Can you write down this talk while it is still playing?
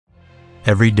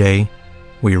Every day,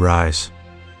 we rise,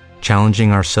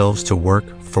 challenging ourselves to work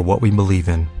for what we believe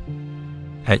in.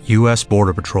 At U.S.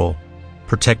 Border Patrol,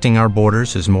 protecting our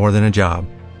borders is more than a job.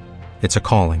 It's a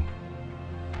calling.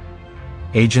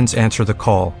 Agents answer the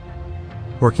call,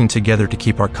 working together to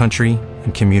keep our country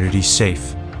and communities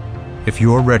safe. If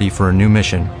you're ready for a new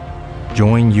mission,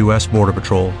 join U.S. Border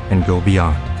Patrol and go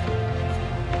beyond.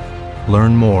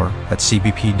 Learn more at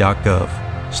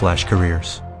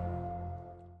cbp.gov/careers.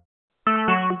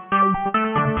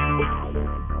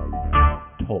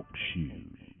 Talk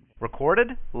shoes. Recorded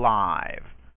live.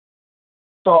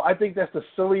 So I think that's the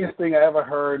silliest thing I ever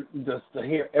heard just to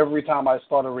hear every time I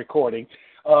started recording.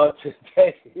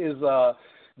 Today is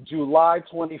July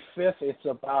 25th. It's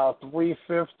about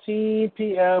 3:15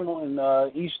 p.m. on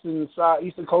the eastern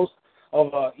coast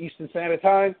of Eastern Standard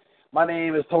Time. My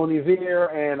name is Tony Veer,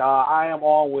 and I am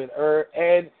on with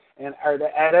Ed and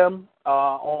Erdel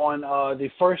on the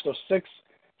first of 6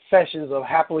 sessions of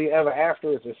Happily Ever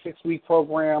After. It's a 6-week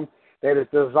program that is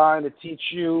designed to teach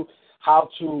you how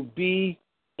to be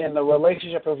in the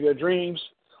relationship of your dreams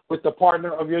with the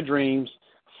partner of your dreams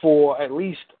for at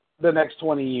least the next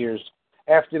 20 years.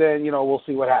 After then, we'll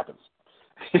see what happens.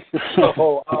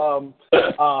 So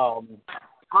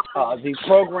the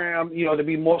program, to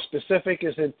be more specific,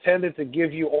 is intended to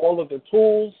give you all of the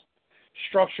tools,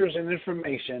 structures, and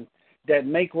information that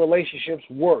make relationships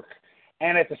work,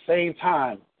 and at the same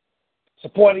time,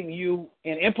 supporting you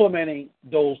in implementing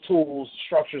those tools,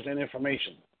 structures, and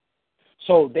information.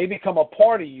 So they become a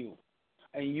part of you,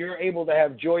 and you're able to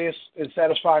have joyous and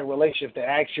satisfying relationships that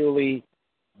actually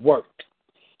work.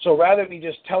 So rather than me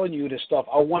just telling you this stuff,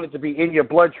 I want it to be in your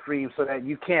bloodstream so that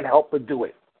you can't help but do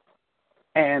it.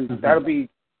 And that'll be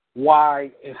why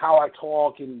and how I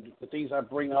talk and the things I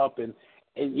bring up. And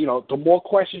the more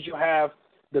questions you have,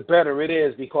 the better it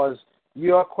is, because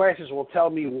your questions will tell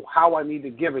me how I need to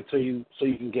give it to you so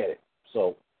you can get it.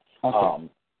 So, so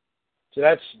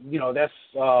that's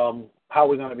how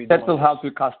we're going to be doing it. That will help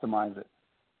you customize it.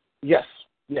 Yes.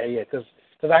 Yeah, because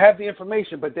I have the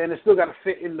information, but then it's still got to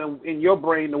fit in your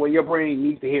brain the way your brain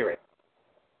needs to hear it.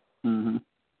 Mm-hmm.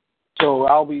 So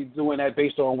I'll be doing that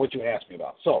based on what you asked me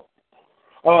about. So,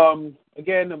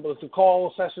 again, the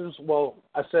call sessions, well,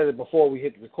 I said it before we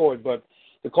hit record, but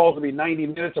the calls will be 90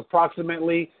 minutes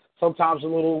approximately, sometimes a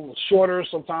little shorter,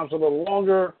 sometimes a little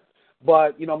longer.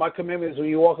 But, my commitment is when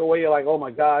you walk away, you're like, oh,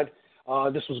 my God,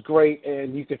 this was great,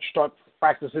 and you could start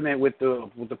practicing it with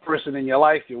the person in your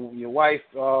life, your wife,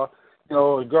 girlfriend,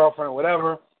 or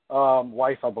whatever.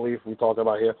 Wife, I believe we talked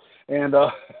about here. And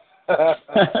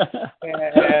and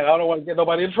I don't want to get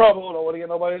nobody in trouble. There's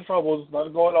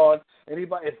nothing going on.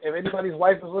 If anybody's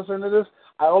wife is listening to this,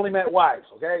 I only met wives,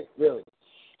 okay? Really.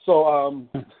 So,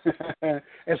 and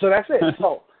so that's it.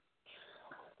 So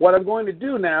what I'm going to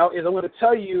do now is I'm going to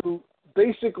tell you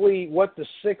basically what the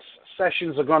 6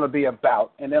 sessions are going to be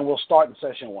about, and then we'll start in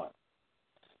session 1.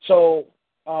 So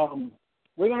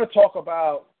we're going to talk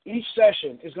about each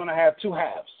session is going to have 2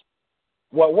 halves.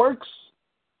 What works,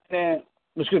 and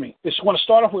it's going to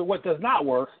start off with what does not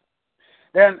work,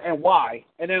 then and why,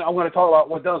 and then I'm going to talk about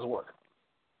what does work.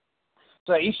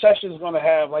 So each session is going to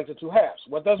have like the 2 halves: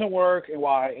 what doesn't work and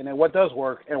why, and then what does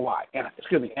work and why, and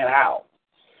how.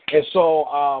 And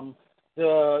so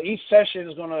each session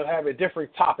is going to have a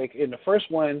different topic. And the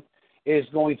first one is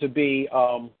going to be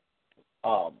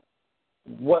Let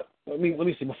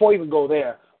me see. Before we even go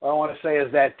there, what I want to say is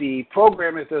that the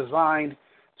program is designed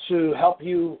to help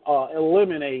you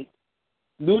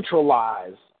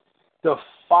neutralize the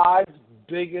 5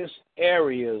 biggest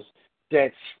areas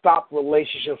that stop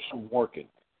relationships from working.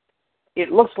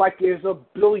 It looks like there's a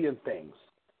billion things,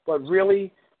 but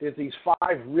really there's these 5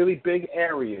 really big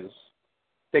areas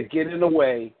that get in the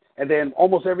way, and then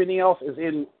almost everything else is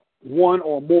in one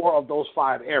or more of those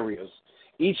 5 areas.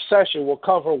 Each session will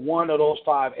cover one of those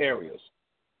 5 areas.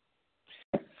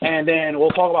 And then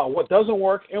we'll talk about what doesn't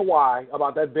work and why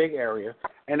about that big area.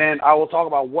 And then I will talk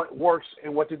about what works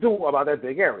and what to do about that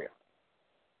big area.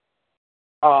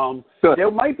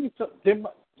 There might be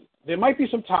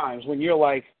some times when you're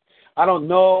like, I don't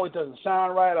know, it doesn't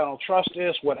sound right, I don't trust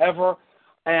this, whatever.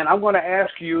 And I'm going to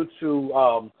ask you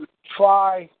to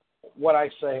try what I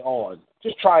say on.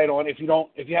 Just try it on. If you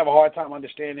have a hard time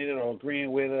understanding it or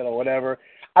agreeing with it or whatever,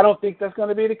 I don't think that's going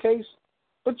to be the case.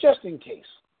 But just in case,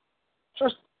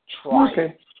 just try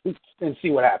it and see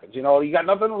what happens. You got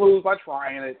nothing to lose by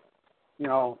trying it.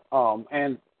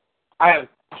 And I have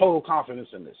total confidence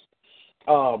in this.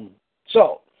 So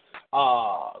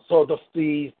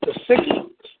the 6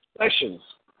 sessions,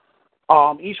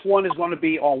 each one is going to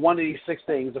be on one of these 6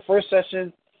 things. The first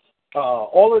session,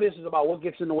 all of this is about what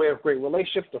gets in the way of great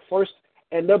relationships. The first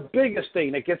And the biggest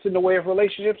thing that gets in the way of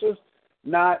relationships is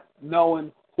not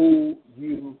knowing who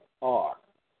you are.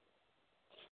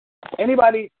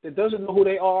 Anybody that doesn't know who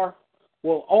they are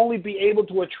will only be able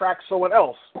to attract someone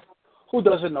else who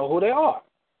doesn't know who they are.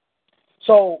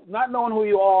 So not knowing who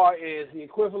you are is the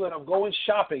equivalent of going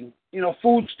shopping in a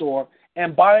food store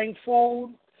and buying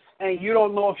food, and you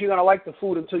don't know if you're going to like the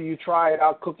food until you try it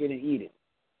out, cook it, and eat it.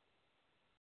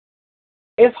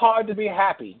 It's hard to be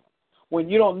happy when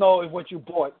you don't know if what you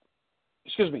bought,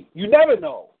 you never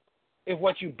know if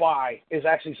what you buy is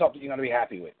actually something you're going to be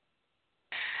happy with.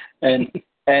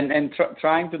 And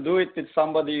trying to do it with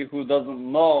somebody who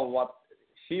doesn't know what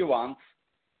he wants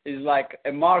is like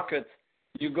a market.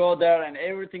 You go there and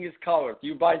everything is covered.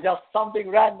 You buy just something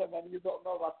random and you don't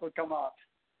know what will come out.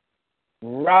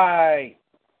 Right.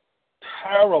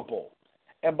 Terrible.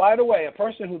 And by the way, a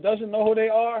person who doesn't know who they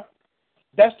are,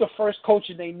 that's the first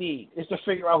coaching they need, is to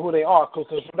figure out who they are. Because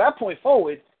from that point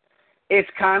forward, it's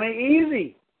kind of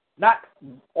easy. Not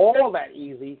all that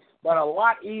easy, but a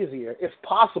lot easier. It's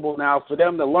possible now for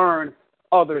them to learn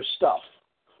other stuff.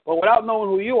 But without knowing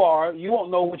who you are, you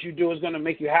won't know what you do is going to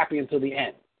make you happy until the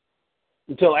end,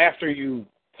 until after you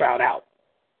found out.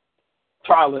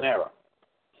 Trial and error.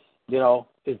 You know,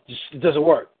 it doesn't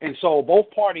work. And so both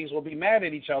parties will be mad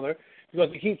at each other because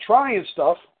they keep trying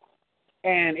stuff,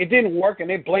 and it didn't work, and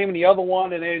they're blaming the other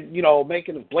one, and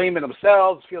they're, blaming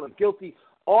themselves, feeling guilty,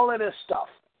 all of this stuff.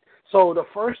 So the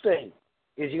first thing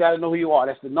is you got to know who you are.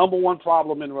 That's the number one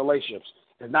problem in relationships,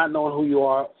 is not knowing who you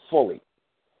are fully.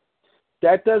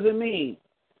 That doesn't mean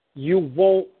you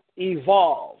won't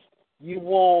evolve. You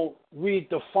won't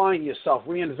redefine yourself,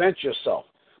 reinvent yourself.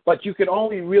 But you can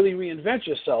only really reinvent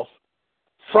yourself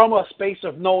from a space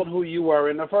of knowing who you were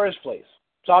in the first place.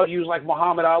 So I'll use like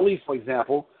Muhammad Ali, for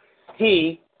example.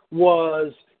 He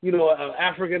was, an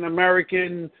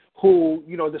African-American who,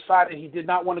 decided he did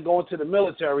not want to go into the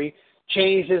military,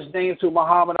 changed his name to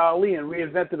Muhammad Ali and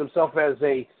reinvented himself as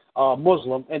a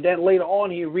Muslim. And then later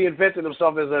on, he reinvented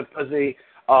himself as a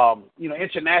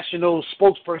international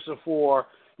spokesperson for,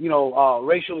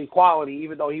 racial equality,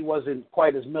 even though he wasn't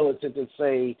quite as militant as,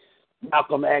 say,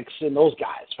 Malcolm X and those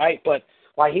guys, right? But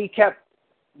he kept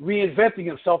reinventing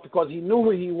himself because he knew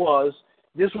who he was.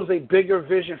 This was a bigger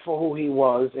vision for who he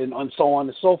was, and so on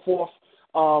and so forth.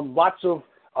 Lots of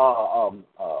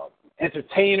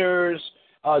entertainers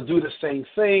do the same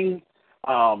thing.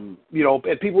 And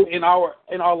people in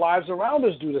our lives around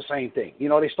us do the same thing.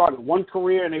 They started one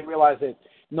career and they realize that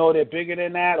they're bigger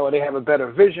than that, or they have a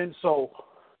better vision. So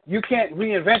you can't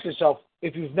reinvent yourself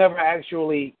if you've never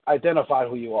actually identified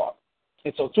who you are.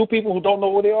 And so two people who don't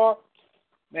know who they are,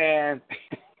 man,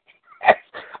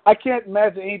 I can't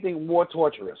imagine anything more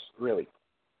torturous, really.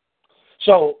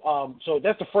 So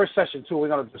that's the first session, too. We're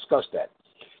going to discuss that.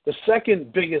 The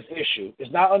second biggest issue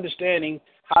is not understanding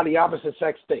how the opposite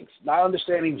sex thinks, not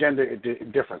understanding gender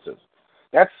differences.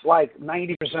 That's like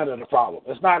 90% of the problem.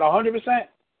 It's not 100%,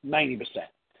 90%.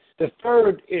 The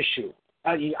third issue,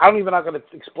 I'm even not going to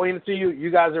explain it to you. You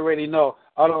guys already know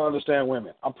I don't understand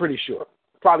women. I'm pretty sure.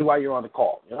 Probably why you're on the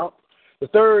call, The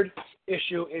third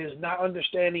issue is not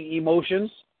understanding emotions.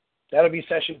 That'll be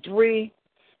session 3.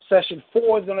 Session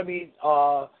 4 is going to be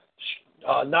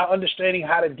not understanding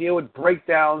how to deal with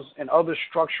breakdowns and other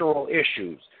structural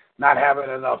issues, not having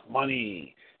enough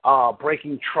money,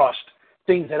 breaking trust,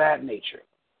 things of that nature.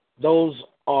 Those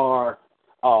are,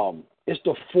 it's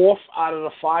the 4th out of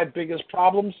the 5 biggest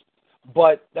problems,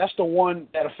 but that's the one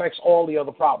that affects all the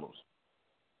other problems,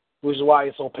 which is why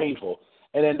it's so painful.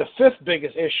 And then the 5th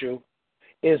biggest issue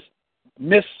is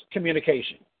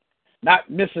miscommunication. Not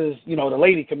Mrs., the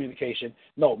lady communication.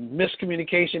 No,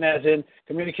 miscommunication as in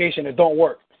communication that don't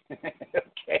work.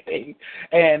 Okay?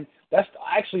 And that's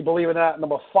actually, believe it or not,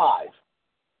 number 5.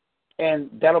 And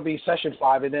that'll be session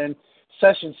 5. And then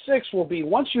session 6 will be,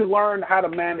 once you learn how to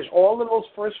manage all of those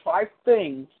first 5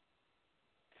 things,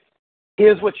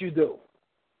 here's what you do.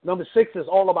 Number 6 is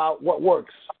all about what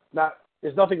works.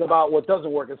 There's nothing about what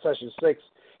doesn't work in session 6.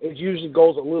 It usually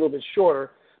goes a little bit shorter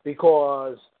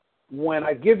because when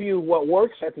I give you what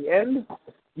works at the end,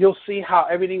 you'll see how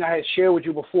everything I had shared with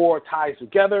you before ties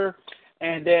together,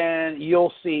 and then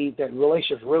you'll see that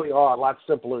relationships really are a lot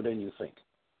simpler than you think.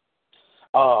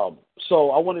 So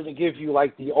I wanted to give you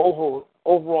like the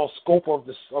overall scope of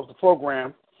the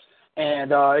program,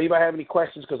 and anybody have any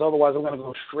questions? Because otherwise I'm going to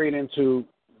go straight into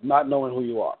not knowing who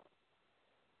you are.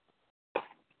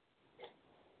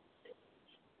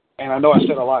 And I know I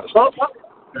said a lot of stuff.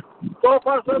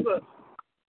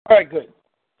 All right, good.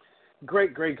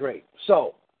 Great.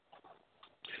 So,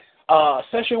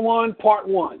 session 1, part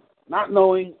 1, not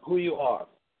knowing who you are.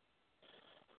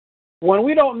 When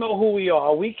we don't know who we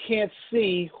are, we can't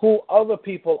see who other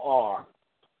people are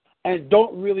and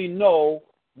don't really know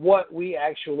what we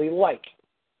actually like.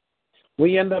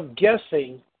 We end up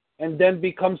guessing and then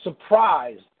become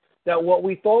surprised that what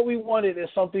we thought we wanted is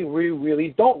something we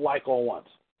really don't like or want,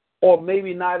 or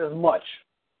maybe not as much.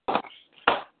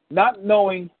 Not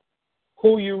knowing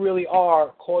who you really are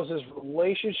causes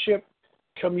relationship,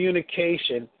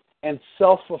 communication, and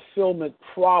self-fulfillment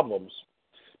problems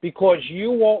because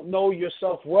you won't know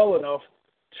yourself well enough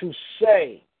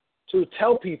to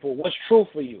tell people what's true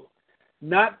for you.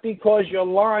 Not because you're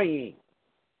lying,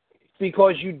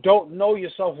 because you don't know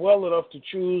yourself well enough to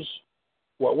choose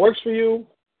what works for you,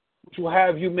 to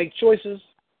have you make choices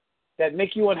that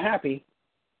make you unhappy,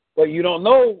 but you don't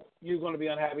know you're going to be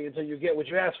unhappy until you get what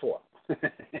you asked for.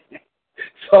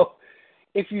 So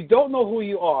if you don't know who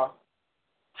you are,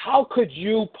 how could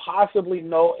you possibly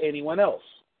know anyone else?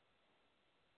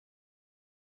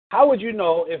 How would you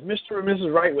know if Mr. and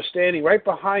Mrs. Wright were standing right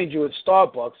behind you at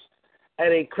Starbucks at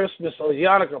a Christmas or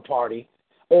Hanukkah party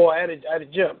or at a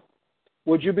gym?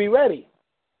 Would you be ready?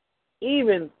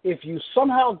 Even if you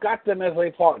somehow got them as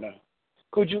a partner,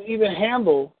 could you even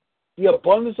handle the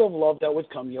abundance of love that would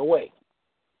come your way?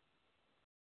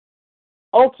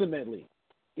 Ultimately,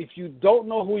 if you don't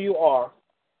know who you are,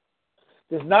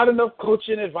 there's not enough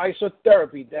coaching, advice, or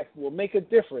therapy that will make a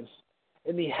difference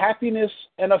in the happiness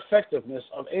and effectiveness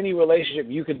of any relationship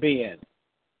you could be in.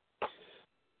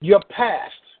 Your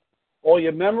past, all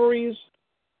your memories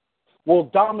will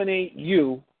dominate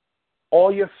you.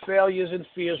 All your failures and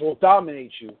fears will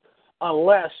dominate you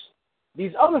unless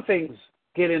these other things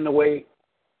get in the way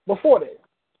before that.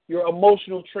 Your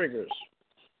emotional triggers,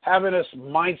 having this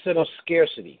mindset of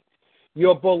scarcity,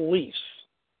 your beliefs,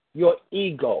 your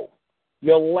ego,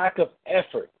 your lack of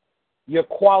effort, your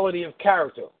quality of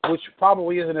character, which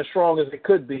probably isn't as strong as it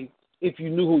could be if you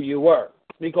knew who you were,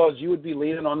 because you would be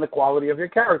leaning on the quality of your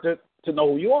character to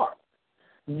know who you are.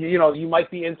 You know, you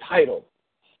might be entitled.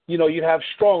 You know, you'd have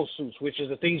strong suits, which is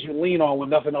the things you lean on when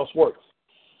nothing else works.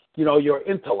 You know, your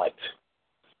intellect,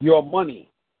 your money,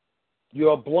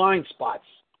 your blind spots,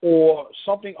 or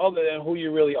something other than who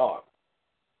you really are.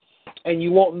 And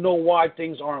you won't know why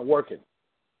things aren't working.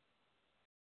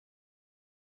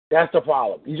 That's the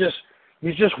problem.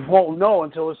 You just won't know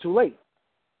until it's too late.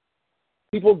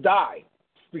 People die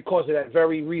because of that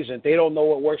very reason. They don't know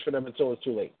what works for them until it's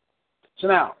too late. So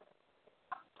now,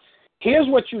 here's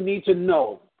what you need to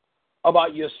know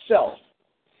about yourself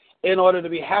in order to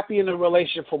be happy in a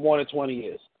relationship for more than 20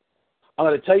 years. I'm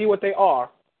going to tell you what they are,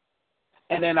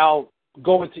 and then I'll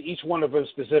go into each one of them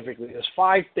specifically. There's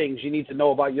 5 things you need to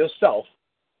know about yourself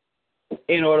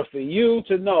in order for you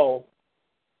to know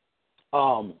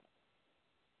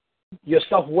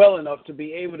yourself well enough to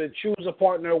be able to choose a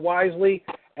partner wisely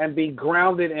and be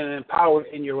grounded and empowered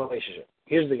in your relationship.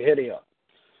 Here they are.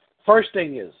 First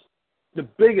thing is, the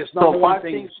biggest number one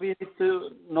thing. 5 things we need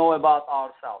to know about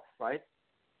ourselves, right?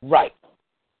 Right.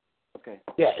 Okay.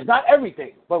 Yeah, it's not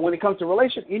everything, but when it comes to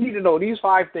relationship, you need to know these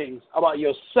 5 things about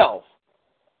yourself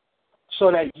so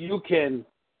that you can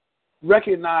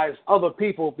recognize other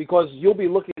people, because you'll be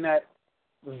looking at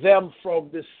them from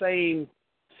the same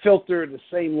filter, the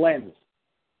same lens.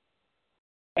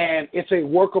 And it's a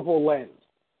workable lens.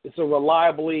 It's as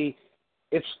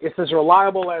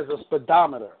reliable as a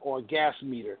speedometer or a gas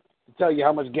meter to tell you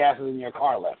how much gas is in your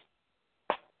car left.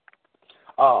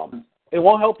 It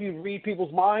won't help you read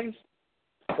people's minds,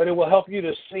 but it will help you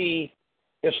to see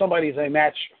if somebody's a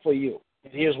match for you.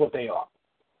 And here's what they are.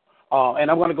 And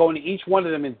I'm going to go into each one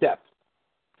of them in depth.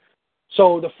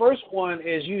 So the first one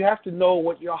is you have to know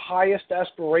what your highest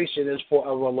aspiration is for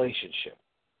a relationship.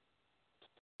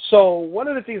 So one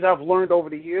of the things I've learned over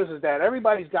the years is that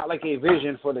everybody's got like a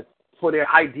vision for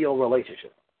their ideal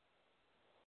relationship.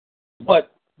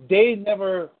 But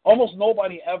almost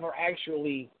nobody ever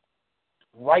actually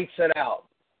writes it out,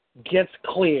 gets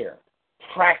clear,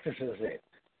 practices it,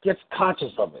 gets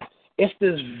conscious of it. It's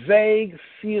this vague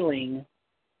feeling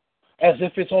as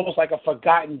if it's almost like a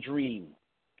forgotten dream.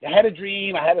 I had a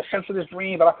dream, I had a sense of this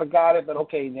dream, but I forgot it, but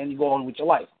okay, and then you go on with your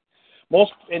life.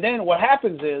 And then what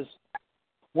happens is,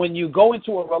 when you go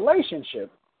into a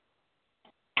relationship,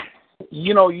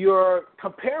 you know, you're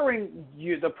comparing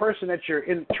the person that you're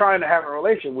trying to have a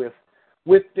relation with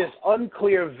this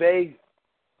unclear, vague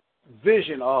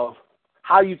vision of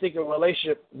how you think a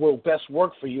relationship will best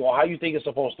work for you or how you think it's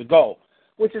supposed to go,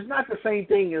 which is not the same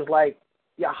thing as like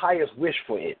your highest wish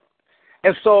for it.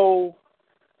 And so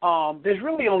there's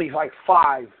really only like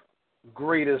 5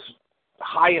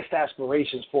 highest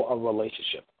aspirations for a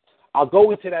relationship. I'll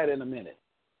go into that in a minute.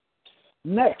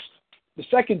 Next, the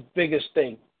second biggest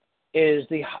thing is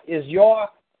your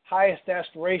highest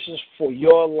aspirations for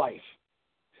your life.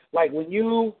 Like when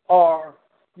you are,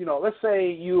 let's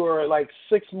say you are like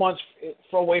 6 months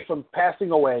away from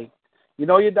passing away. You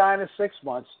know you're dying in 6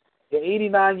 months. You're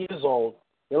 89 years old.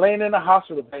 You're laying in a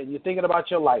hospital bed. And you're thinking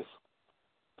about your life.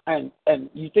 And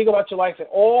you think about your life and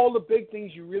all the big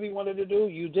things you really wanted to do,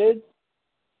 you did.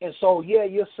 And so, yeah,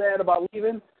 you're sad about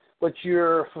leaving, but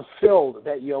you're fulfilled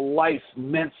that your life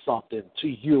meant something to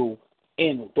you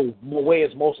in the way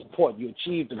it's most important. You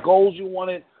achieved the goals you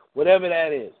wanted, whatever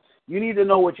that is. You need to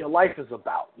know what your life is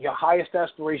about, your highest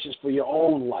aspirations for your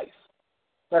own life.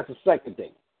 That's the second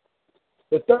thing.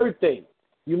 The third thing,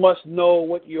 you must know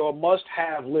what your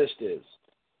must-have list is.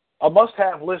 A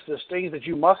must-have list is things that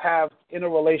you must have in a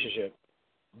relationship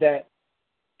that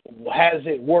has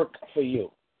it work for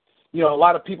you. A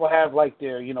lot of people have like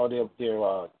their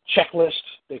checklist,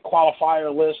 their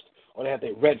qualifier list, or they have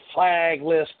their red flag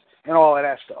list and all of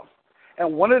that stuff.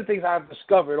 And one of the things I've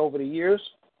discovered over the years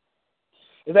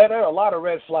is that there are a lot of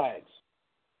red flags.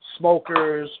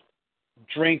 Smokers,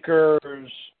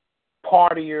 drinkers,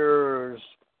 partiers,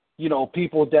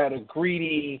 people that are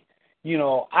greedy.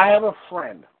 I have a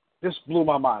friend. This blew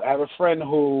my mind. I have a friend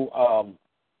who I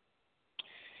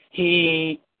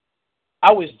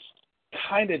was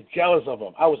kind of jealous of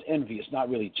him. I was envious, not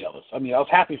really jealous. I mean, I was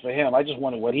happy for him. I just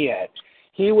wanted what he had.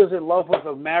 He was in love with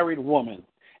a married woman,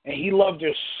 and he loved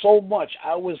her so much.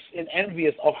 I was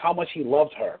envious of how much he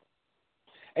loved her.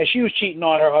 And she was cheating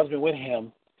on her husband with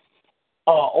him.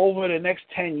 Over the next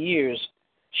 10 years,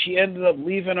 she ended up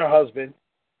leaving her husband.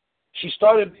 She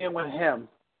started being with him,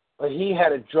 but he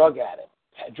had a drug habit.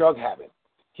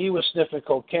 He was sniffing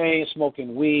cocaine,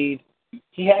 smoking weed.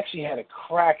 He actually had a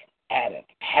crack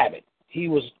addict habit. He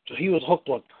was hooked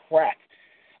on crack.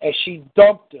 And she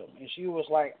dumped him, and she was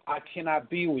like, I cannot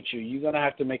be with you. You're going to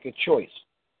have to make a choice.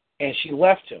 And she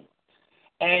left him.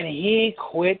 And he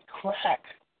quit crack.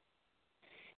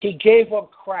 He gave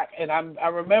up crack. And I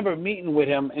remember meeting with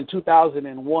him in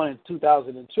 2001 and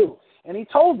 2002. And he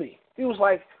told me, he was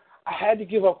like, I had to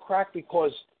give up crack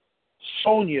because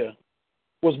Sonia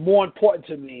was more important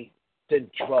to me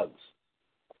than drugs.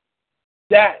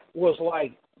 That was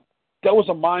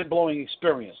a mind-blowing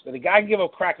experience. That a guy can give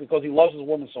up crack because he loves his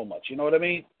woman so much. You know what I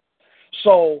mean?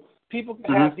 So people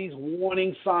can have these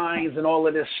warning signs and all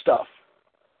of this stuff.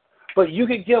 But you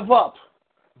can give up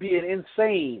being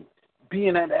insane,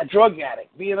 being a drug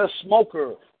addict, being a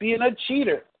smoker, being a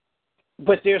cheater.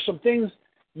 But there's some things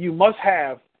you must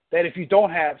have that if you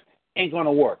don't have, ain't going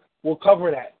to work. We'll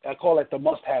cover that. I call it the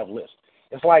must-have list.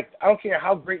 It's like, I don't care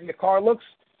how great your car looks,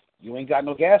 you ain't got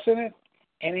no gas in it,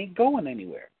 and ain't going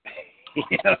anywhere.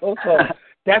 So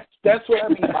that's what I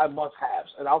mean by must-haves,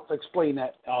 and I'll explain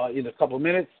that in a couple of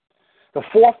minutes. The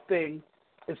fourth thing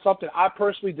is something I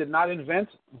personally did not invent,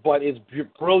 but is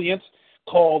brilliant,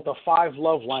 called the 5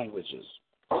 love languages.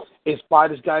 It's by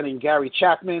this guy named Gary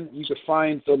Chapman. You can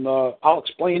find some, I'll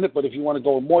explain it, but if you want to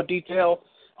go in more detail,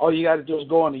 all you got to do is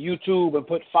go on to YouTube and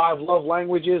put 5 love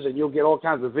languages, and you'll get all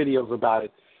kinds of videos about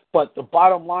it. But the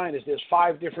bottom line is there's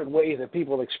 5 different ways that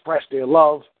people express their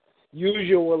love.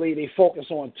 Usually they focus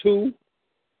on 2.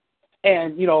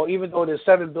 And, even though there's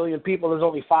 7 billion people, there's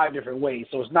only 5 different ways.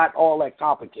 So it's not all that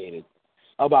complicated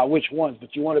about which ones.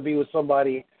 But you want to be with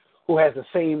somebody who has the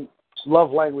same love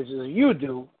languages as you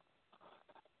do.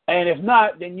 And if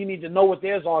not, then you need to know what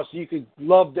theirs are so you can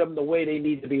love them the way they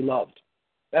need to be loved.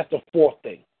 That's the 4th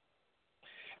thing.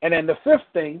 And then the 5th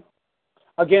thing,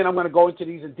 again, I'm going to go into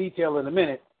these in detail in a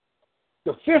minute.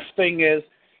 The 5th thing is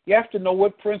you have to know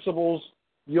what principles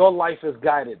your life is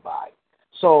guided by.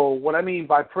 So what I mean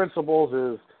by principles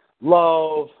is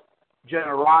love,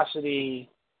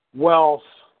 generosity, wealth,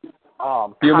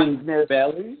 kindness.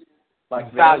 Values?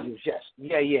 Like values, yes.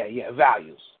 Yeah,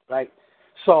 values, right?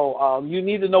 So you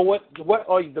need to know what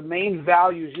are the main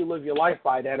values you live your life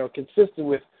by that are consistent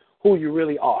with who you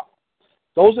really are.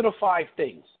 Those are the 5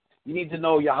 things. You need to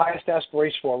know your highest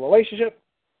aspirations for a relationship,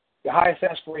 your highest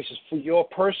aspirations for your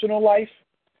personal life,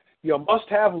 your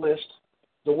must-have list,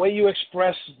 the way you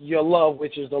express your love,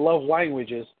 which is the love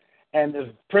languages, and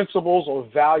the principles or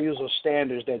values or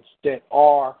standards that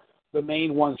are the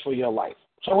main ones for your life.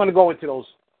 So I'm going to go into those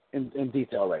in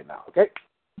detail right now, okay?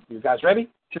 You guys ready?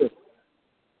 Sure.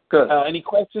 Good. Any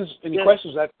questions?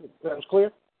 Questions? That was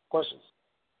clear? Questions?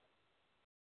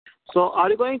 So are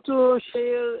you going to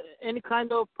share any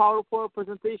kind of PowerPoint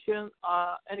presentation,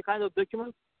 any kind of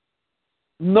document?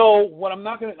 No, I'm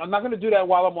not gonna do that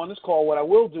while I'm on this call. What I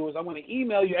will do is I'm gonna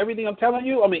email you everything I'm telling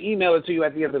you. I'm gonna email it to you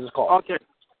at the end of this call.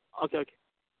 Okay.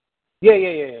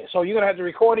 Yeah. So you're gonna have the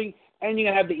recording and you're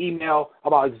gonna have the email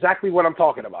about exactly what I'm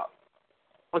talking about.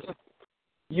 Okay.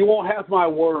 you won't have my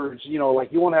words,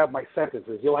 like you won't have my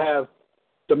sentences. You'll have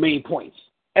the main points,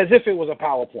 as if it was a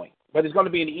PowerPoint. But it's going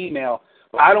to be an email.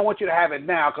 But I don't want you to have it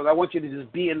now because I want you to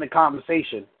just be in the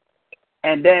conversation.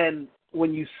 And then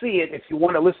when you see it, if you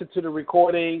want to listen to the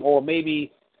recording or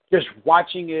maybe just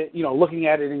watching it, looking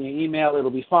at it in your email,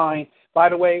 it'll be fine. By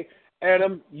the way,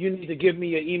 Adam, you need to give me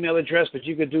your email address, but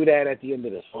you could do that at the end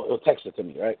of this. Or text it to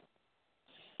me, right?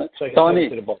 So you can Tony,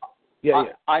 send it to the book. Yeah.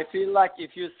 I feel like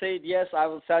if you say yes, I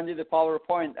will send you the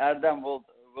PowerPoint. Erdem will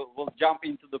jump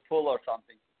into the pool or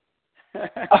something.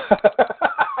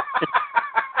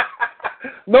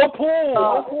 No pool.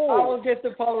 No pool. I will get the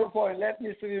PowerPoint. Let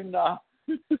me swim now.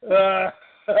 I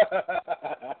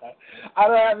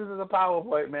don't have this as a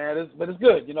PowerPoint, man. But it's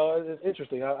good. It's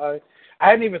interesting. I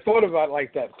hadn't even thought about it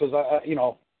like that because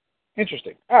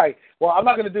interesting. All right. Well, I'm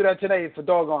not going to do that today for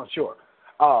doggone sure.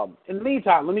 In the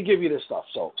meantime, let me give you this stuff.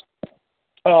 So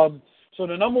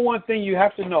the number one thing you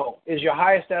have to know is your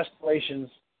highest aspirations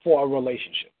for a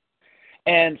relationship.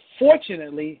 And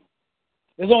fortunately,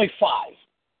 there's only 5.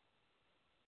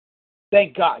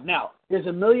 Thank God. Now, there's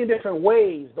a million different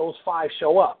ways those 5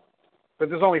 show up, but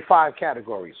there's only 5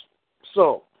 categories.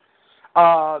 So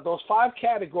those 5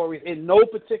 categories in no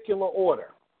particular order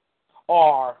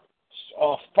are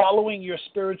following your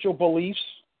spiritual beliefs,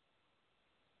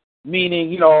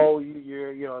 meaning, you're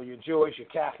Jewish, you're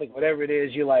Catholic, whatever it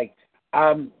is, you're like,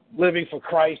 I'm living for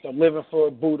Christ, I'm living for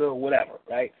Buddha, or whatever,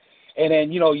 right? And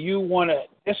then, you want to,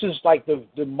 this is like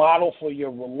the model for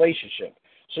your relationship.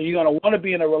 So you're going to want to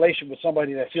be in a relationship with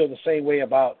somebody that feels the same way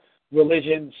about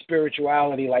religion,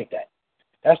 spirituality, like that.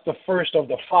 That's the first of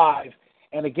the 5.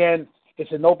 And again,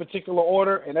 it's in no particular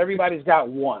order, and everybody's got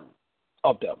 1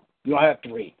 of them. You don't have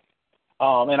 3.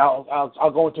 And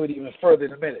I'll go into it even further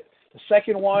in a minute. The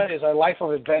second one is a life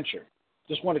of adventure.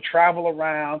 Just want to travel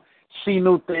around, see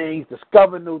new things,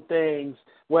 discover new things,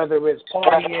 whether it's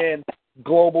partying,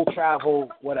 global travel,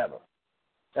 whatever.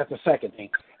 That's the second thing.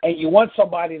 And you want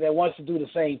somebody that wants to do the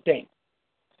same thing.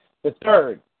 The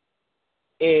third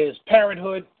is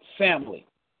parenthood, family.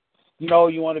 You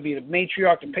want to be the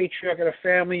matriarch, the patriarch of the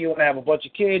family. You want to have a bunch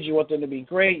of kids. You want them to be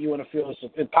great. You want to feel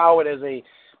empowered as a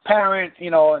parent,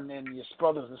 and then your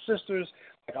brothers and sisters,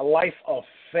 like a life of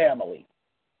family.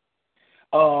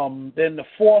 Then the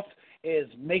fourth is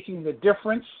making the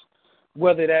difference,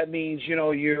 whether that means,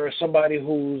 you're somebody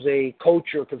who's a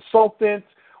coach or consultant,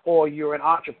 or you're an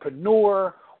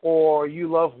entrepreneur, or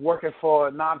you love working for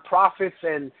nonprofits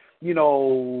and, you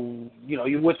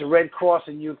went to Red Cross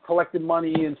and you collected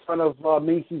money in front of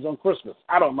Macy's on Christmas.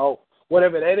 I don't know.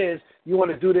 Whatever that is, you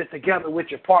want to do this together with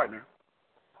your partner.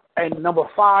 And number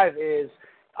 5 is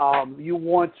you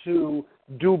want to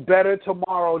do better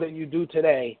tomorrow than you do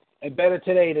today, and better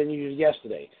today than you did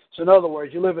yesterday. So in other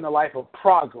words, you're living a life of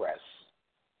progress.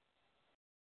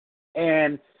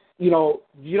 And, you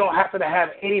don't have to have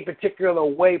any particular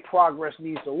way progress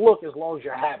needs to look as long as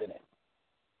you're having it.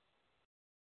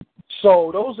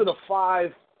 So those are the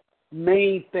 5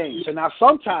 main things. And now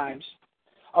sometimes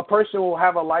a person will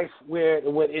have a life where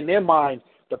in their mind,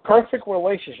 the perfect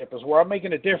relationship is where I'm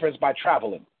making a difference by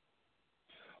traveling.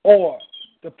 Or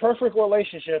the perfect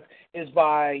relationship is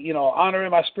by, honoring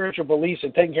my spiritual beliefs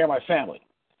and taking care of my family.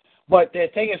 But they're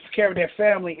taking care of their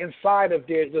family inside of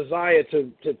their desire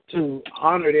to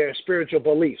honor their spiritual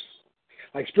beliefs.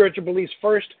 Like spiritual beliefs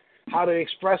first, how they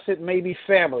express it may be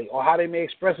family, or how they may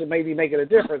express it may be making a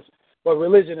difference, but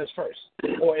religion is first,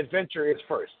 or adventure is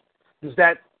first. Does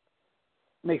that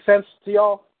make sense to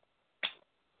y'all?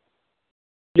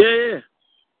 Yeah.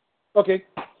 Okay.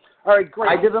 All right,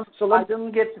 great. I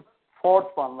didn't get the 4th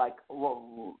one, like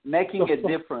making a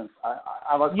difference.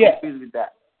 I was confused with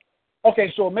that.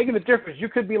 Okay, so making a difference. You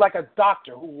could be like a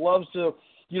doctor who loves to,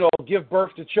 give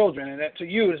birth to children, and that to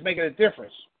you is making a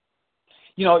difference.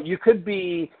 You could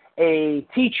be a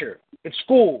teacher at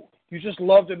school. You just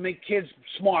love to make kids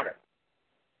smarter.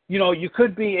 You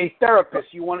could be a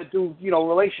therapist. You want to do,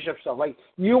 relationship stuff. Like,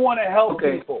 you want to help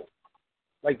people.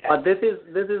 Like that. But this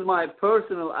is my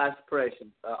personal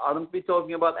aspiration. Aren't we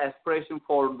talking about aspiration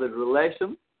for the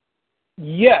relation?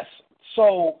 Yes.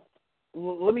 So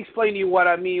let me explain to you what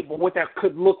I mean, but what that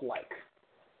could look like.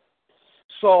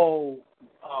 So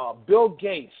Bill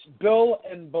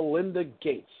and Melinda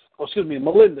Gates,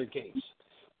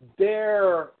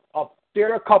 they're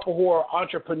a couple who are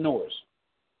entrepreneurs,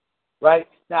 right?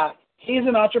 Now, he's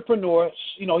an entrepreneur.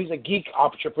 He's a geek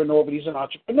entrepreneur, but he's an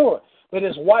entrepreneur. But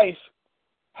his wife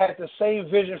had the same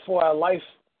vision for a life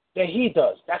that he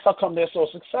does. That's how come they're so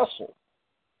successful.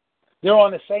 They're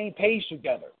on the same page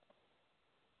together.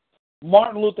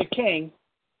 Martin Luther King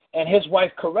and his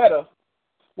wife Coretta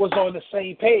was on the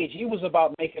same page. He was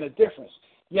about making a difference.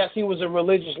 yes, he was a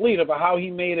religious leader, but how he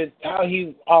made a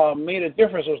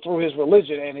difference was through his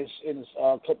religion and his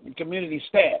community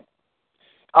stand.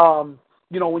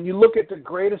 When you look at the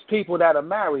greatest people that are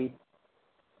married,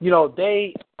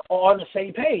 they are on the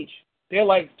same page. They're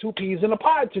like two peas in a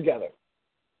pod together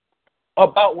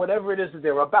about whatever it is that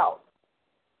they're about.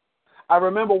 I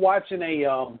remember watching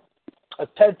a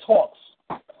TED Talks.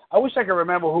 I wish I could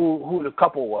remember who the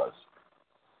couple was,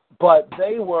 but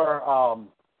they were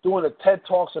doing a TED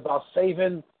Talks about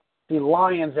saving the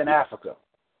lions in Africa.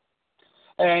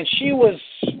 And she was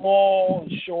small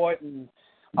and short and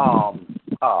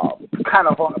kind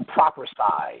of on the proper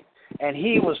side. And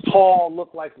he was tall,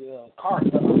 looked like a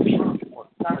carpenter,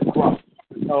 kind of gruff.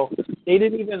 They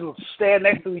didn't even stand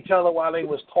next to each other while they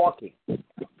was talking.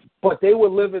 But they were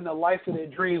living the life of their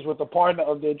dreams with the partner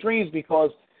of their dreams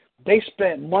because they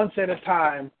spent months at a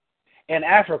time in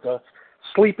Africa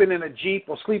sleeping in a Jeep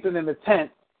or sleeping in a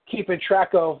tent, keeping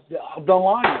track of the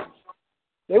lions.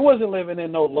 They wasn't living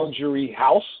in no luxury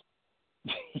house.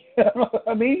 You know what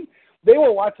I mean? They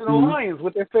were watching the lions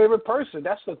with their favorite person.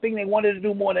 That's the thing they wanted to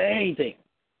do more than anything.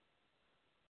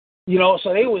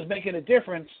 So they was making a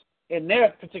difference in their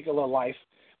particular life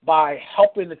by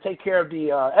helping to take care of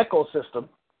the ecosystem,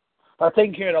 by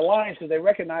taking care of the lions, because they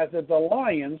recognized that the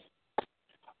lions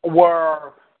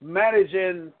were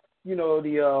managing,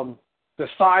 the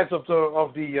size of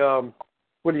the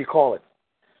what do you call it?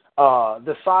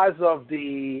 The size of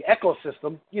the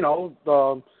ecosystem,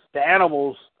 the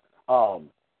animals'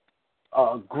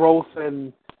 growth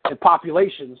and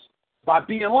populations by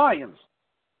being lions.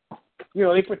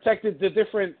 They protected the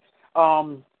different,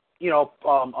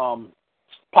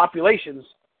 populations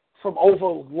from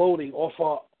overloading or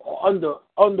for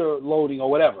underloading or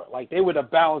whatever. Like they were the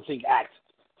balancing act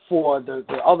for the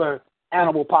other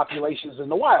animal populations in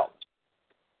the wild.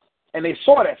 And they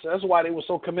saw that, so that's why they were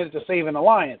so committed to saving the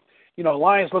lion.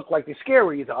 Lions look like they're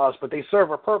scary to us, but they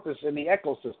serve a purpose in the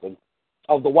ecosystem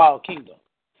of the wild kingdom.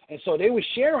 And so they were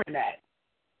sharing that.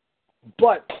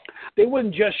 But they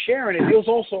wasn't just sharing it. They was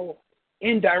also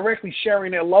indirectly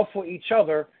sharing their love for each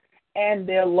other and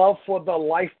their love for the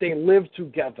life they live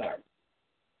together.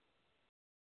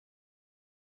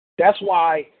 That's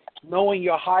why knowing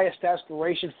your highest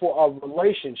aspiration for a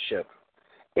relationship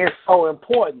is so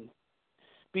important.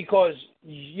 Because,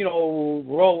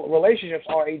 relationships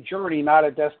are a journey, not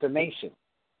a destination.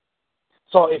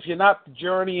 So if you're not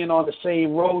journeying on the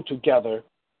same road together,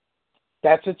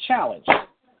 that's a challenge.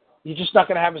 You're just not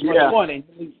going to have as much fun. And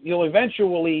you'll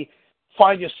eventually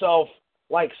find yourself,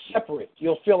 separate.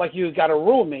 You'll feel like you've got a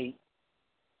roommate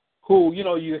who,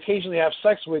 you occasionally have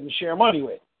sex with and share money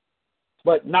with,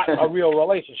 but not a real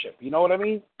relationship. You know what I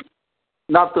mean?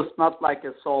 Not like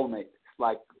a soulmate. It's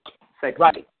like sex.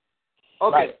 Right.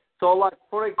 Okay, right. So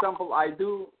for example, I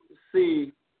do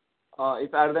see,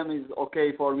 if Erdem is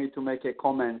okay for me to make a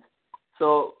comment.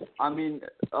 So,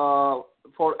 for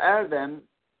Erdem,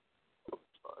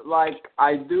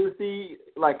 I do see,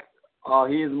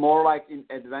 he is more in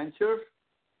adventure,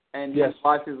 and his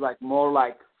wife is more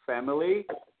like family.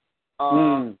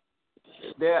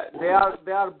 They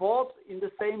are both in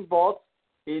the same boat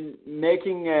in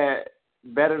making a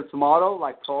better tomorrow,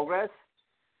 progress.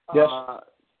 Yes.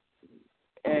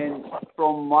 And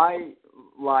from my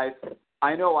life,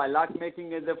 I know I like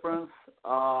making a difference.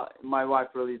 My wife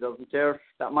really doesn't care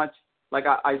that much.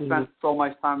 I spend so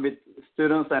much time with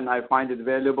students, and I find it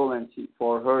valuable, and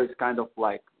for her, it's kind of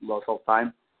loss of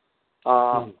time.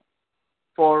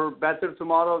 For better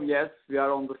tomorrow, yes, we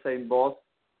are on the same boat.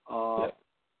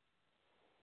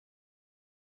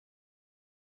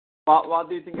 What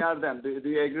do you think, Erdem? Do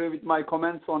you agree with my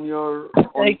comments on you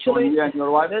and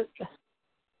your wife?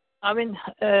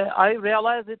 I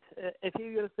realized it a few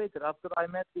years later after I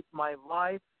met with my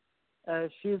wife.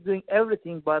 She's doing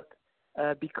everything, but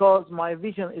because my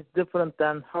vision is different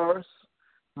than hers,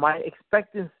 my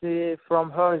expectancy from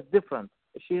her is different.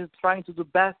 She's trying to do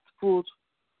best food.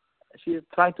 She's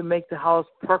trying to make the house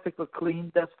perfectly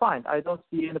clean. That's fine. I don't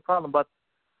see any problem. But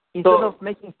instead of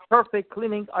making perfect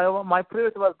cleaning, my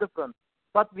priority was different.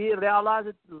 But we realized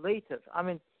it later.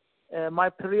 My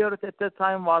priority at that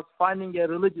time was finding a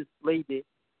religious lady,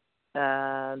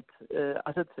 and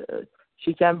I said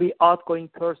she can be outgoing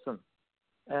person,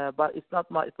 but it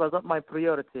was not my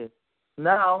priority.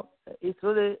 Now it's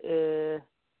really,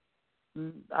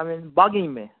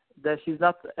 bugging me that she's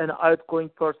not an outgoing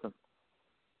person.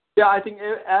 Yeah, I think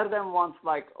Erdem wants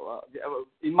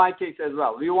in my case as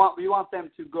well. We want them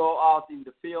to go out in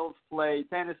the fields, play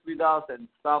tennis with us and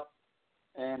stuff.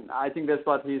 And I think that's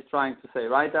what he's trying to say,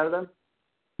 right, Erdem?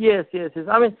 Yes.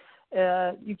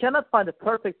 You cannot find a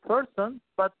perfect person,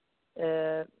 but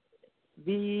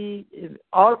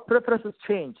our preferences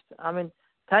changed. I mean,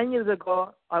 10 years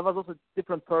ago, I was also a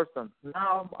different person.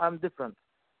 Now I'm different.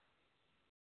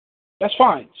 That's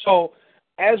fine. So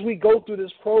as we go through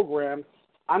this program,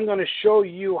 I'm going to show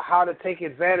you how to take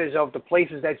advantage of the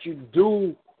places that you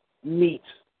do meet,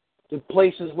 the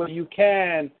places where you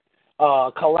can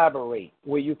collaborate,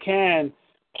 where you can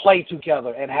play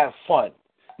together and have fun.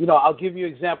 You know, I'll give you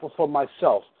an example for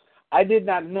myself. I did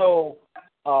not know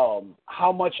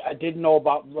how much I didn't know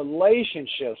about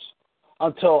relationships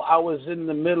until I was in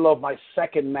the middle of my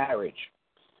second marriage.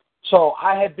 So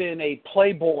I had been a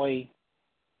playboy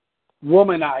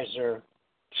womanizer,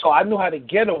 so I knew how to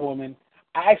get a woman.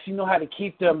 I actually knew how to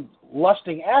keep them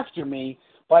lusting after me,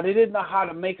 but I didn't know how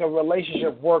to make a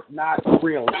relationship work, not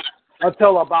really,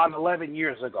 until about 11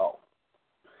 years ago.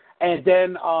 And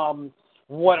then my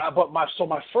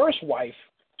first wife,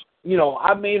 you know,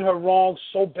 I made her wrong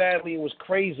so badly it was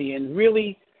crazy, and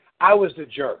really I was the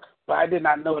jerk, but I did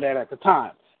not know that at the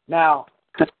time. Now,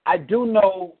 I do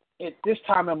know at this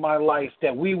time in my life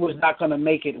that we was not going to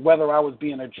make it whether I was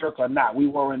being a jerk or not. We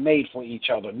weren't made for each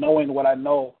other, knowing what I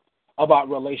know about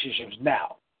relationships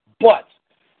now. But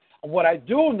what I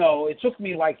do know, it took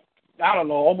me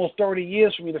almost 30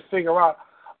 years for me to figure out,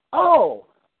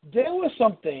 there were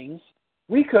some things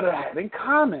we could have had in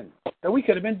common that we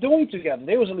could have been doing together.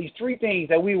 There was at least 3 things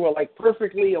that we were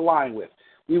perfectly aligned with.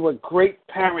 We were great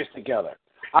parents together.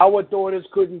 Our daughters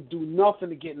couldn't do nothing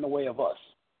to get in the way of us.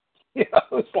 You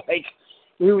know, it's like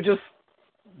we were just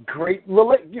great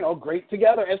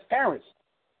together as parents.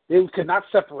 They could not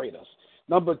separate us.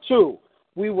 Number 2,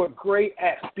 we were great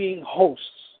at being hosts.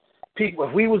 People,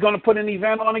 if we was going to put an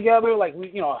event on together,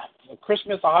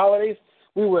 Christmas or holidays,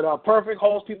 we were perfect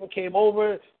hosts. People came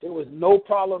over. There was no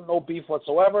problem, no beef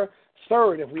whatsoever.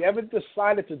 3rd, if we ever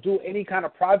decided to do any kind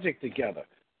of project together,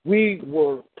 we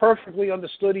were perfectly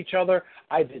understood each other.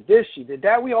 I did this, she did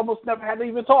that. We almost never had to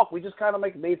even talk. We just kind of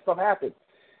made stuff happen.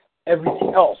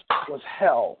 Everything else was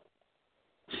hell.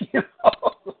 You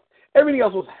know? Everything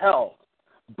else was hell.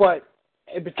 But,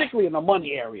 and particularly in the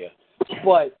money area.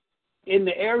 But in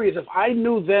the areas, if I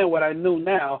knew then what I knew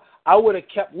now, I would have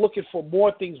kept looking for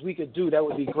more things we could do that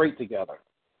would be great together.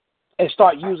 And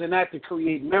start using that to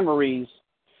create memories,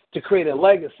 to create a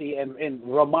legacy, and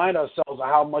remind ourselves of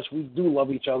how much we do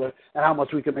love each other and how much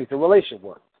we can make the relationship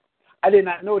work. I did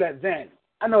not know that then.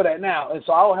 I know that now. And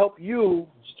so I'll help you,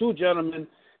 2 gentlemen,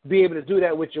 be able to do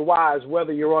that with your wives,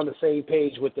 whether you're on the same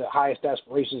page with the highest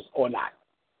aspirations or not.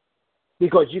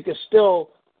 Because you can still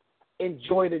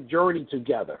enjoy the journey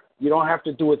together. You don't have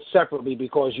to do it separately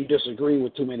because you disagree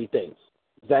with too many things.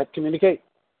 Does that communicate?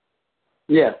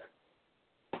 Yes.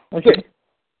 Okay.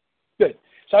 Good.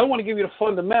 So I want to give you the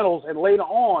fundamentals, and later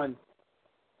on,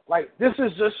 this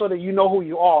is just so that you know who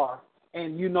you are,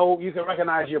 and you know you can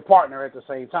recognize your partner at the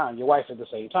same time, your wife at the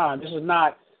same time. This is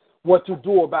not what to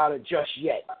do about it just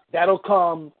yet. That'll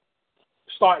come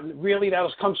starting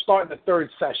the 3rd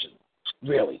session,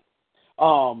 really.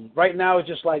 Right now it's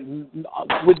just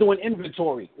we're doing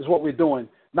inventory is what we're doing,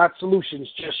 not solutions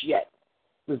just yet.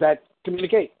 Does that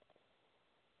communicate?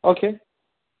 Okay.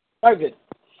 All right, good.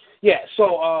 Yeah,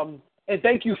 so, and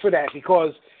thank you for that,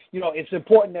 because, you know, it's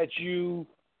important that you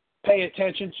pay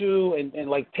attention to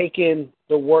and take in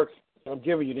the work I'm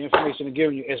giving you, the information I'm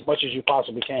giving you as much as you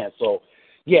possibly can. So,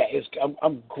 yeah,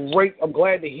 I'm great. I'm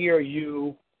glad to hear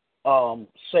you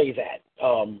say that.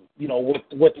 You know,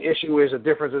 what the issue is, the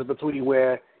differences between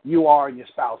where you are and your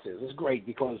spouse is. It's great,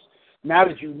 because now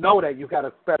that you know that, you've got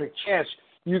a better chance.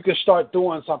 You can start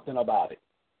doing something about it.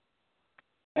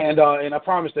 And I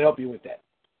promise to help you with that.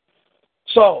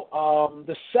 So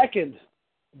the second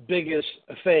biggest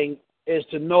thing is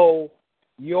to know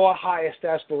your highest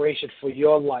aspiration for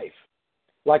your life.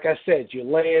 Like I said, you're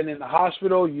laying in the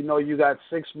hospital. You know you got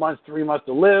 6 months, 3 months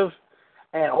to live.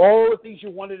 And all the things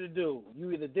you wanted to do,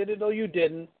 you either did it or you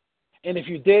didn't. And if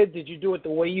you did you do it the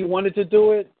way you wanted to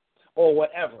do it or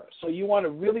whatever? So you want to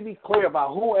really be clear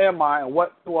about who am I and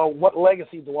what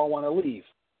legacy do I want to leave.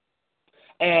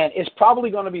 And it's probably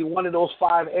going to be one of those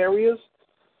 5 areas,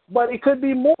 but it could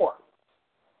be more.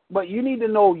 But you need to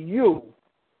know you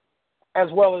as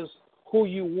well as who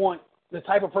you want, the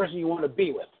type of person you want to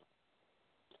be with.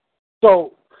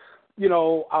 So, you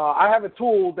know, I have a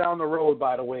tool down the road,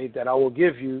 by the way, that I will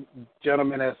give you,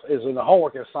 gentlemen, as in the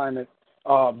homework assignment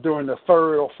during the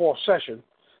 3rd or 4th session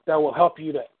that will help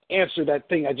you to answer that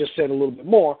thing I just said a little bit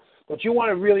more. But you want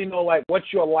to really know,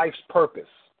 what's your life's purpose,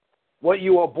 what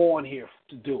you are born here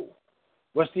to do.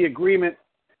 What's the agreement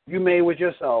you made with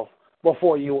yourself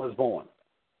before you was born?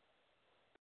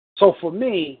 So for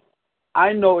me,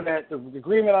 I know that the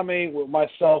agreement I made with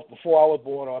myself before I was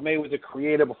born, or I made with the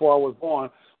Creator before I was born,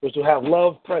 was to have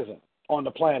love present on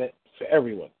the planet for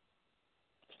everyone.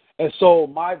 And so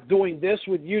my doing this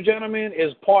with you gentlemen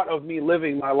is part of me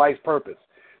living my life purpose.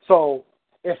 So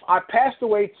if I passed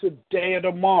away today or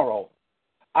tomorrow,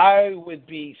 I would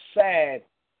be sad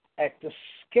at the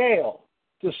scale,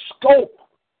 the scope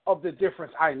of the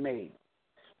difference I made.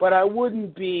 But I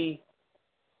wouldn't be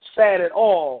sad at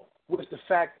all with the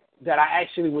fact that I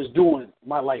actually was doing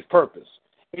my life purpose.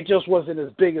 It just wasn't as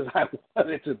big as I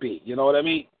wanted it to be. You know what I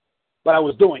mean? But I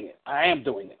was doing it. I am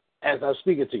doing it as I'm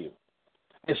speaking to you.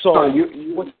 And so,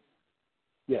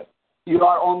 you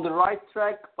are on the right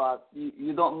track, but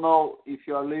you don't know if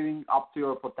you are living up to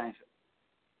your potential.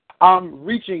 I'm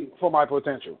reaching for my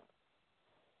potential.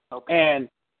 Okay.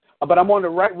 But I'm on the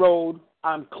right road.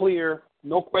 I'm clear,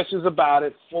 no questions about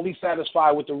it, fully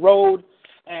satisfied with the road.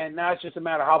 And now it's just a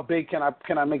matter of how big can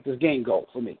I make this game go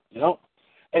for me, you know?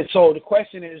 And so the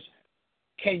question is,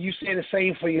 can you say the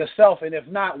same for yourself? And if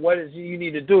not, what is it you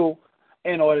need to do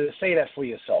in order to say that for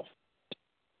yourself?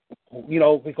 You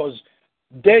know, because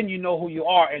then you know who you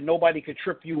are and nobody could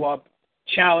trip you up,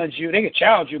 challenge you. They can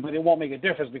challenge you, but it won't make a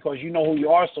difference because you know who you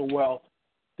are so well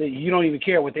that you don't even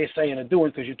care what they're saying or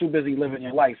doing because you're too busy living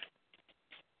your life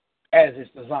as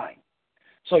it's designed.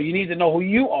 So you need to know who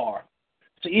you are.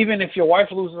 So even if your wife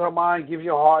loses her mind, gives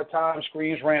you a hard time,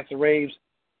 screams, rants, and raves,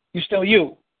 you're still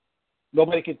you.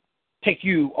 Nobody can take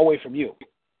you away from you.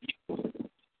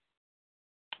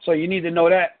 So you need to know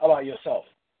that about yourself.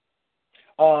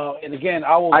 And again,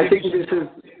 I think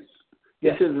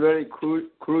this is very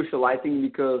crucial. I think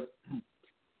because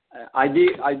I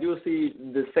do see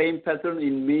the same pattern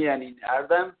in me and in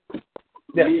Erdem.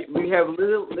 Yes. We have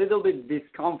little bit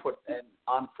discomfort and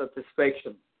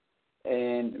unsatisfaction,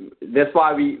 and that's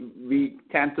why we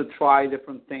tend to try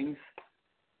different things.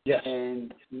 Yes.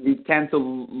 And we tend to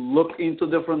look into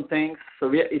different things.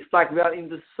 So it's like we are in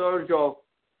the search of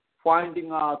finding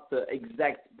out the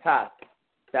exact path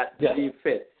that we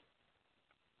fit.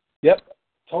 Yep,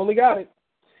 totally got it.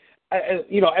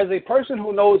 As a person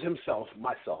who knows himself,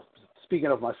 myself,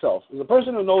 speaking of myself, as a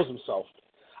person who knows himself,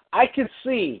 I can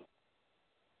see,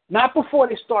 not before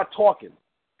they start talking,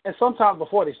 and sometimes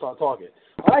before they start talking,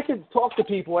 but I can talk to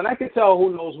people and I can tell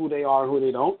who knows who they are and who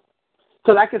they don't,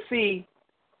 because I can see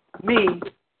me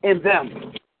in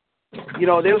them. You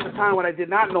know, there was a time when I did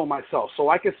not know myself, so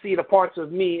I could see the parts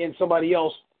of me in somebody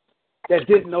else that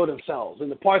didn't know themselves,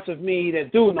 and the parts of me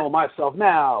that do know myself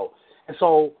now. And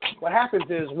so what happens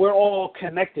is we're all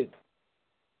connected.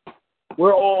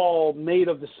 We're all made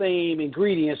of the same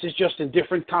ingredients. It's just in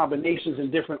different combinations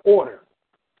in different order.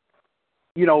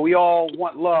 You know, we all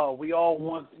want love. We all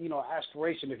want,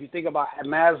 aspiration. If you think about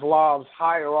Maslow's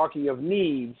hierarchy of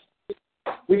needs,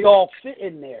 we all fit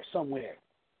in there somewhere.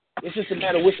 It's just a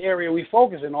matter of which area we're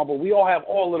focusing on, but we all have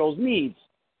all of those needs.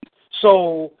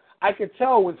 So I can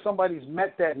tell when somebody's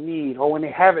met that need or when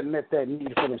they haven't met that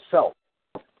need for themselves.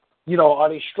 You know, are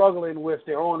they struggling with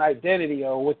their own identity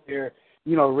or with their,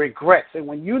 regrets? And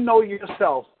when you know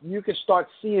yourself, you can start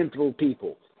seeing through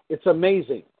people. It's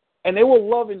amazing. And they will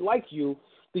love and like you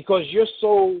because you're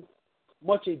so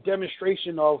much a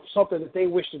demonstration of something that they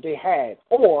wish that they had,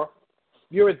 or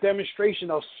you're a demonstration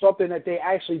of something that they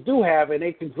actually do have, and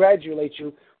they congratulate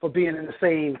you for being in the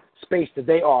same space that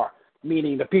they are,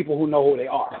 meaning the people who know who they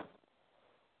are.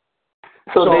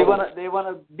 So they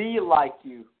wanna be like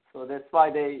you. So that's why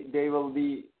they will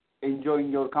be enjoying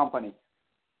your company.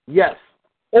 Yes.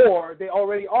 Or they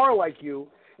already are like you,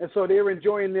 and so they're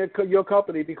enjoying your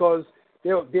company because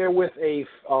they're with a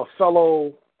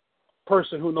fellow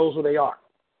person who knows who they are.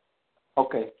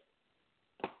 Okay.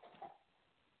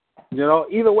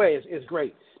 Either way, it's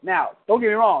great. Now, don't get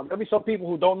me wrong. There'll be some people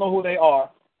who don't know who they are,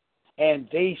 and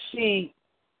they see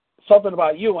something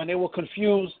about you, and they will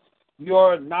confuse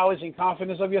your knowledge and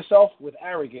confidence of yourself with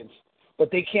arrogance,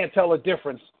 but they can't tell a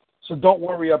difference, so don't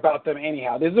worry about them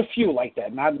anyhow. There's a few like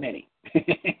that, not many.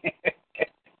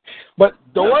 But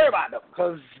don't worry about them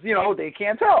because, they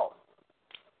can't tell.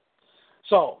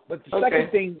 So, but the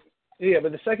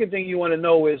second thing you want to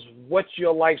know is what's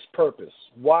your life's purpose?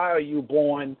 Why are you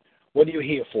born? What are you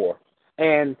here for?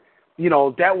 And,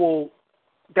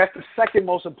 that's the second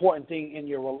most important thing in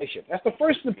your relationship. That's the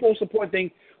first and most important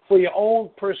thing for your own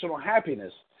personal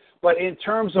happiness. But in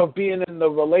terms of being in the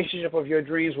relationship of your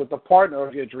dreams with the partner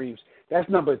of your dreams, that's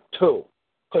number 2.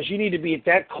 Because you need to be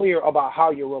that clear about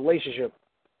how your relationship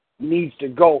needs to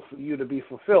go for you to be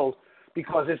fulfilled,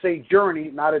 because it's a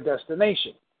journey, not a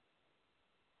destination.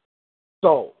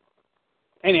 So,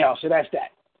 anyhow, so that's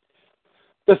that.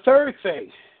 The third thing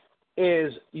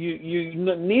is you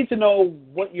need to know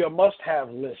what your must-have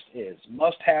list is.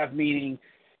 Must-have meaning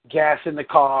gas in the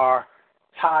car,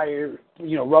 tire,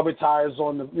 rubber tires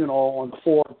on the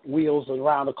four wheels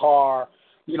around the car.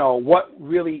 What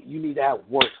really you need to have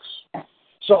works.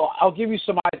 So I'll give you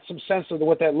some sense of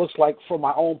what that looks like for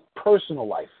my own personal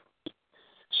life.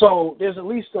 So there's at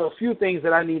least a few things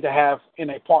that I need to have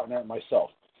in a partner myself.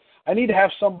 I need to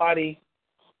have somebody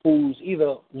who's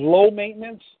either low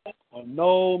maintenance or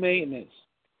no maintenance.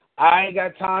 I ain't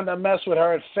got time to mess with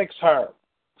her and fix her.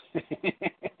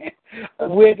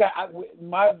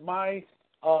 My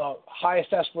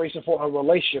highest aspiration for a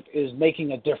relationship is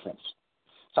making a difference.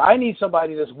 So I need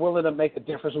somebody that's willing to make a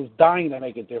difference, who's dying to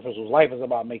make a difference, whose life is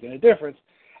about making a difference.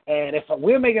 And if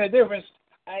we're making a difference,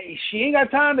 she ain't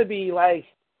got time to be like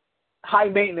high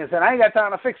maintenance, and I ain't got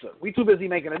time to fix her. We too busy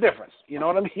making a difference. You know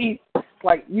what I mean?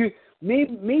 Like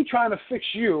me trying to fix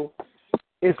you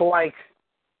is like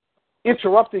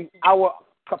interrupting our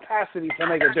capacity to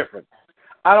make a difference.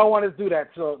 I don't want to do that.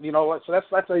 So so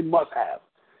that's a must-have.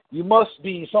 You must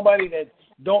be somebody that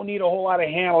don't need a whole lot of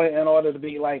handling in order to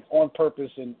be like on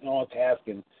purpose and on task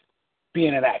and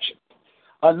being in action.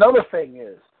 Another thing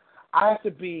is I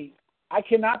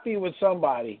cannot be with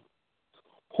somebody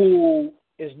who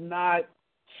is not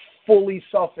fully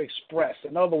self-expressed.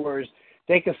 In other words,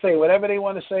 they can say whatever they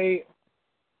want to say.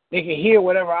 They can hear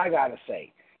whatever I got to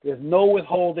say. There's no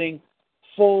withholding,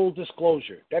 full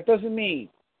disclosure. That doesn't mean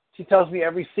she tells me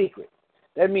every secret.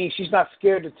 That means she's not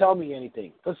scared to tell me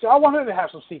anything. Because I want her to have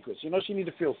some secrets. She needs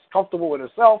to feel comfortable with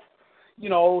herself.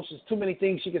 There's too many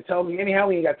things she can tell me. Anyhow,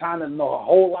 we ain't got time to know her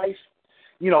whole life.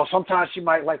 Sometimes she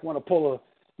might want to pull a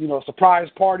surprise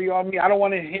party on me. I don't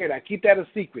want to hear that. Keep that a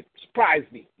secret. Surprise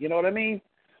me. You know what I mean?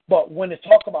 But when it's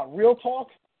talk about real talk,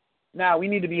 now we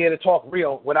need to be able to talk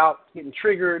real without getting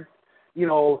triggered,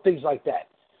 things like that.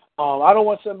 I don't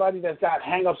want somebody that's got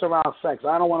hang-ups around sex.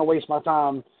 I don't want to waste my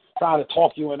time trying to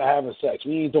talk you into having sex.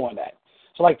 We ain't doing that.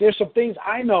 So, there's some things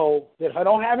I know that if I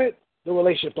don't have it, the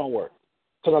relationship don't work.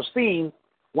 Because I've seen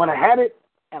when I had it,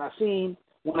 and I've seen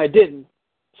when I didn't.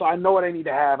 So I know what I need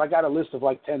to have. I got a list of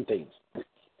 10 things.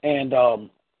 And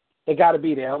they got to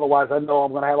be there. Otherwise, I know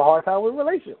I'm going to have a hard time with a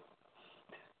relationship.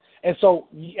 And so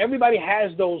everybody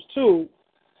has those too.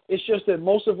 It's just that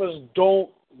most of us don't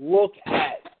look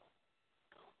at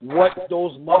what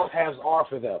those must-haves are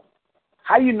for them.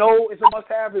 How you know it's a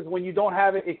must-have is when you don't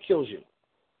have it, it kills you.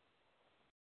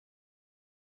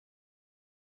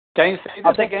 Can you say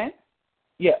that again?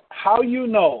 Yeah. How you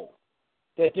know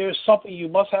that there's something you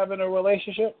must have in a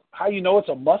relationship, how you know it's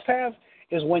a must-have,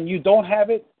 is when you don't have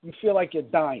it, you feel like you're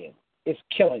dying. It's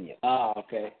killing you.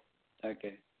 Okay.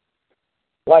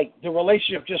 Like the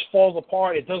relationship just falls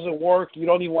apart. It doesn't work. You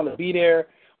don't even want to be there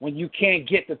when you can't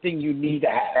get the thing you need to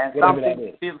have. And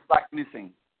something feels like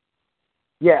missing.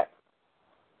 Yeah.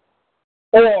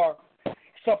 Or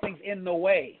something's in the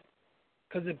way.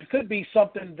 Because it could be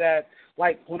something that,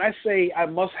 like when I say I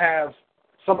must have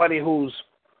somebody who's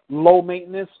low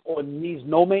maintenance or needs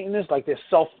no maintenance, like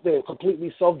they're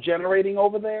completely self-generating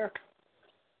over there.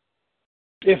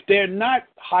 If they're not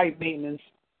high maintenance,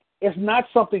 it's not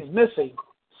something's missing,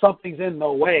 something's in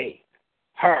the way.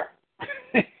 Her.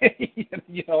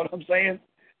 You know what I'm saying?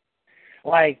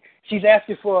 Like she's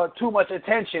asking for too much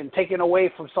attention taken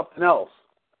away from something else.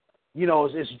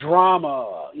 It's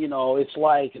drama. It's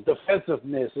like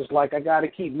defensiveness. It's like I got to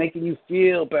keep making you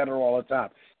feel better all the time.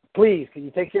 Please, can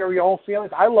you take care of your own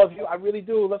feelings? I love you. I really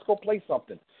do. Let's go play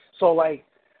something. So,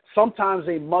 sometimes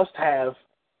they must have,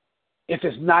 if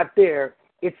it's not there,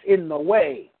 it's in the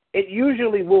way. It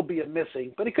usually will be a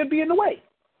missing, but it could be in the way.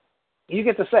 You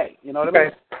get to say, you know what I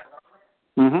mean?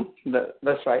 Mm-hmm.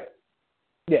 That's right.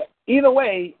 Yeah. Either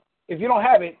way, if you don't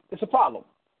have it, it's a problem.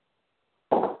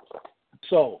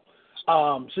 So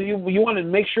you want to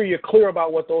make sure you're clear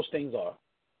about what those things are.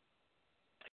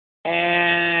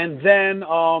 And then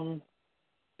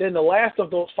the last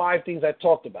of those 5 things I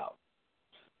talked about.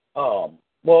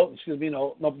 Number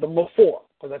 4,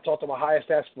 because I talked about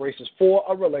highest aspirations for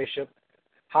a relationship,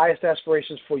 highest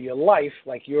aspirations for your life,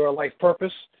 like your life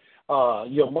purpose,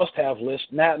 your must-have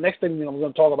list. Now, next thing I'm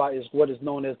going to talk about is what is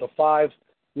known as the 5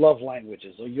 love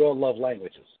languages or your love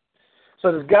languages.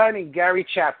 So this guy named Gary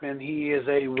Chapman, he is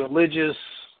a religious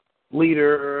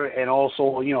leader and also,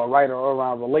 a writer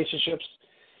around relationships.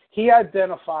 He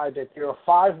identified that there are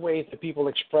 5 ways that people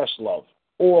express love,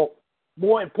 or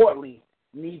more importantly,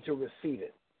 need to receive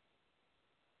it.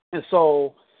 And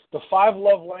so the 5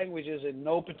 love languages in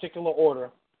no particular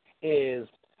order is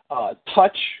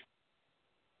touch,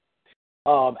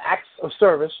 acts of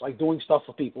service, like doing stuff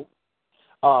for people,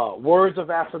 words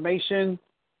of affirmation,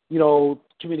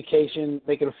 communication,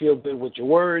 making her feel good with your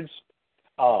words,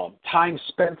 time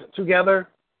spent together,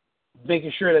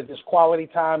 making sure that there's quality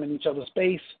time in each other's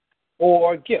space,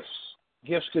 or gifts.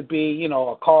 Gifts could be,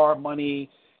 a car, money,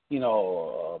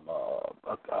 a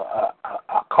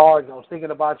card,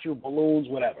 thinking about you, balloons,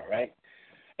 whatever, right?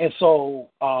 And so,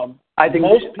 I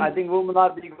think women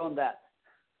are big on that.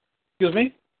 Excuse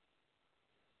me?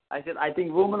 I said I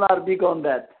think women are big on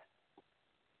that.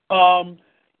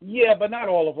 Yeah, but not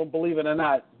all of them, believe it or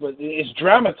not. But it's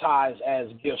dramatized as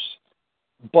gifts.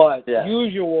 But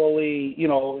usually,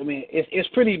 it's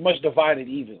pretty much divided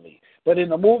evenly. But in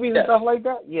the movies and stuff like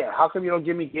that, how come you don't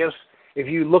give me gifts? If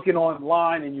you're looking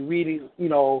online and you're reading,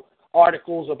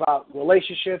 articles about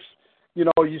relationships,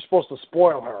 you're supposed to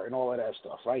spoil her and all of that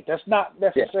stuff, right? That's not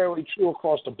necessarily true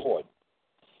across the board.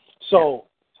 So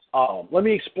let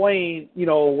me explain,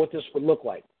 what this would look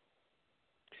like.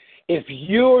 If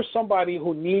you're somebody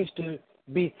who needs to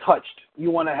be touched,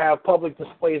 you want to have public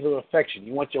displays of affection,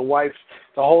 you want your wife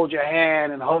to hold your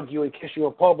hand and hug you and kiss you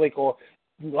in public, or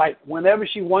like whenever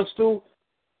she wants to,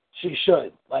 she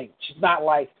should. Like, she's not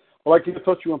like, I'd like to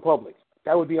touch you in public.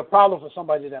 That would be a problem for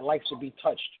somebody that likes to be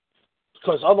touched.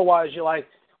 Because otherwise you're like,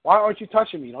 why aren't you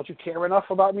touching me? Don't you care enough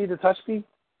about me to touch me?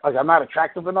 Like, I'm not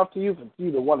attractive enough to you for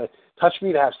you to want to touch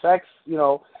me, to have sex?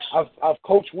 I've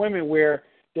coached women where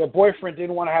their boyfriend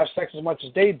didn't want to have sex as much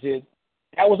as they did.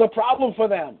 That was a problem for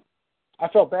them. I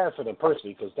felt bad for them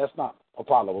personally because that's not a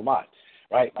problem of mine,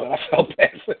 right? But I felt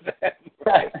bad for them,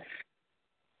 right?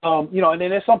 And then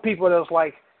there's some people that's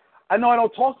like, I know I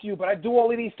don't talk to you, but I do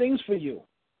all of these things for you,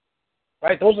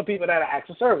 right? Those are people that are acts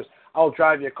of service. I'll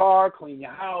drive your car, clean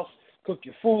your house, cook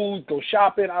your food, go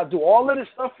shopping. I'll do all of this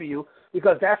stuff for you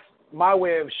because that's my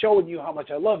way of showing you how much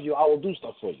I love you. I will do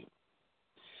stuff for you.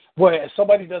 Where if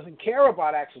somebody doesn't care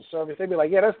about acts of service, they'd be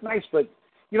like, yeah, that's nice, but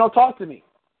you don't talk to me.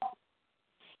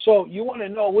 So you want to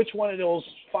know which one of those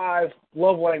 5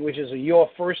 love languages are your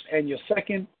first and your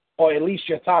second, or at least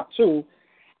your top 2.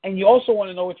 And you also want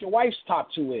to know what your wife's top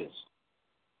 2 is.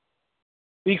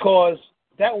 Because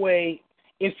that way,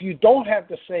 if you don't have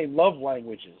the same love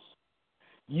languages,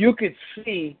 you could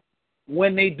see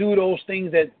when they do those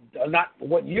things that are not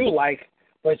what you like,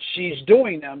 but she's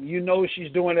doing them,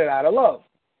 she's doing it out of love.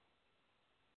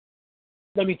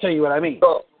 Let me tell you what I mean.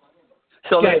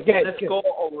 So let's go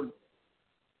over.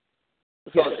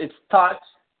 So it's touch,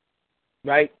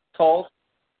 right? Talk,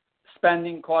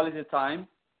 spending quality time.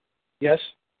 Yes.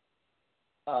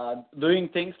 Doing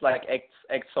things like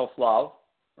acts of love,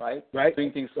 right? Right.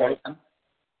 Doing things for them.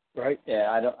 Right.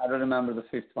 Yeah, I don't remember the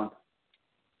 5th one.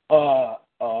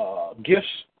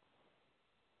 Gifts.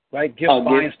 Right. Gifts,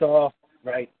 buying stuff.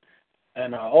 Right.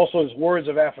 And also his words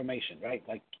of affirmation. Right.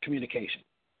 Like communication.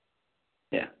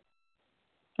 Yeah.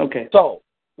 Okay. So,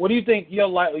 what do you think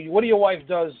what your wife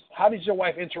does? How does your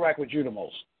wife interact with you the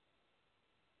most?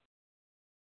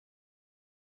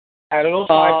 Out of those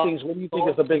 5 things, what do you think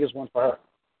is the biggest one for her?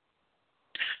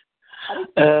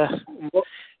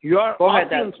 You are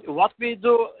asking what we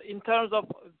do in terms of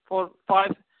for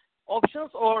 5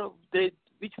 options, or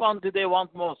which one do they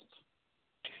want most?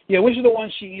 Yeah, which is the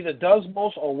one she either does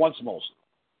most or wants most?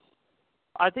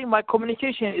 I think my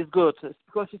communication is good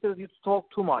because she says you talk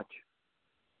too much.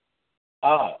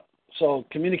 So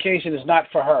communication is not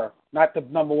for her, not the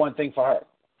number one thing for her.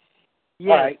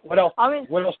 Yeah. All right. What else?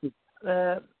 What else?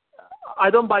 I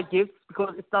don't buy gifts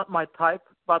because it's not my type.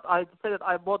 But I decided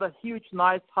I bought a huge,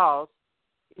 nice house.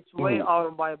 It's way out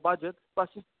of my budget, but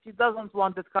she doesn't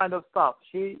want that kind of stuff.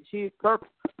 She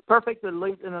perfectly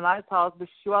lives in a nice house, but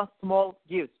she wants small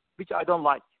gifts, which I don't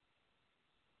like.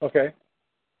 Okay.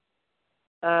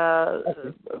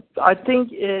 I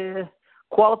think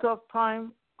quality of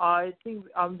time, I think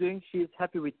she's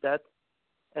happy with that.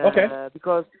 Okay.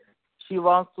 Because she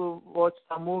wants to watch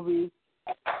some movies.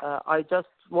 I just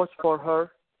watch for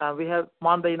her. And we have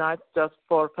Monday night just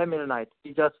for family night.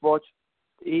 We just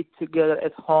eat together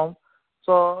at home.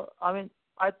 So, I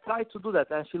try to do that,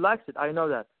 and she likes it. I know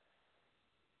that.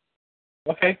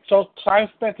 Okay. So time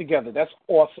spent together. That's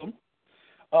awesome.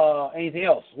 Anything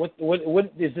else? What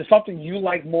is there something you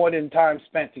like more than time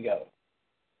spent together?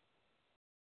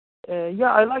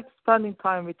 Yeah, I like spending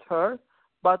time with her,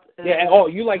 but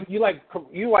you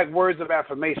like words of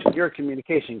affirmation. You're a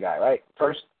communication guy, right?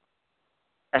 First.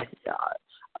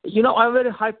 I'm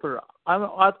very hyper. I'm an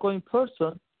outgoing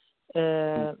person,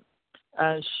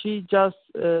 and she just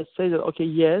says, okay,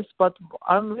 yes, but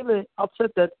I'm really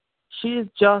upset that she's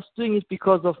just doing it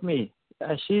because of me.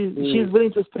 She's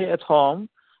willing to stay at home.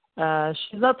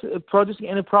 She's not producing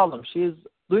any problem. She's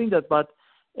doing that, but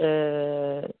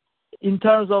in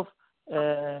terms of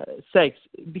sex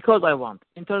because I want.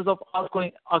 In terms of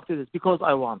outgoing activities, because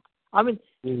I want. I mean,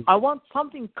 I want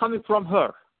something coming from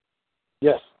her.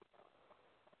 Yes.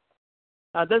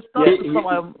 That's not the stuff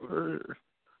I'm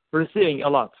receiving a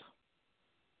lot.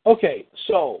 Okay,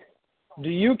 so do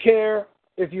you care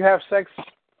if you have sex,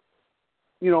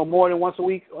 more than once a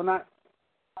week or not?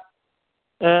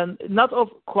 And not of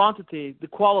quantity, the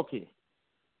quality.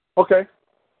 Okay.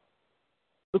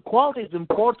 The quality is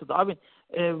important. I mean,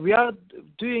 we are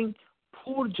doing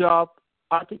poor job,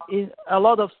 I think, in a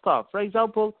lot of stuff. For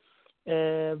example,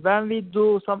 when we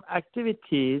do some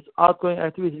activities, outgoing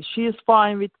activities, she is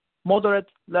fine with moderate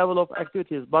level of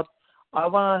activities, but I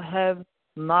want to have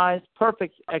nice,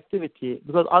 perfect activity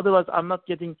because otherwise I'm not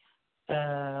getting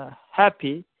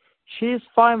happy. She is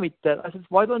fine with that. I said,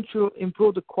 why don't you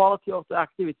improve the quality of the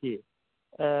activity?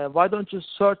 Why don't you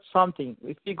search something?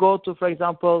 If we go to, for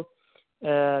example,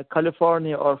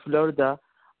 California or Florida,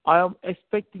 I am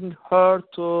expecting her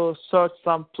to search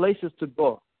some places to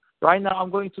go. Right now, I'm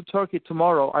going to Turkey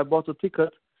tomorrow. I bought a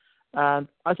ticket, and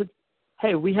I said,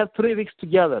 hey, we have 3 weeks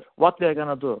together. What we are going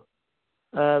to do?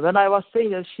 When I was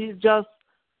saying that, she's just,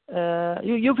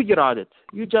 you figure out it.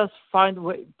 You just find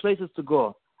places to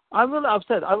go. I'm really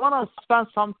upset. I want to spend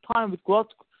some time with God.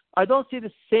 I don't see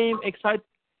the same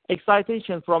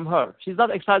excitation from her. She's not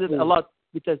excited a lot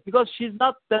with us because she's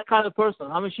not that kind of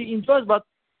person. I mean, she enjoys, but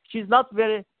she's not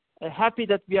very happy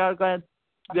that we are going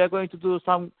to do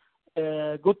some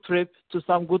good trip to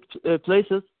some good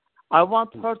places. I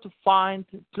want her to find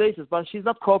places, but she's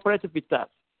not cooperative with that.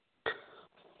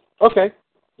 Okay.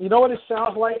 You know what it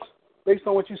sounds like, based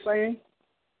on what you're saying?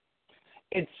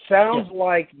 It sounds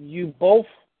like you both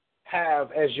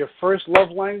have as your first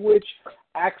love language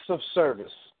acts of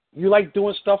service. You like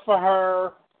doing stuff for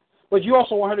her, but you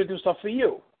also want her to do stuff for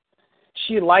you.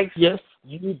 She likes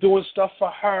you doing stuff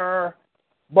for her,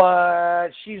 but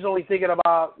she's only thinking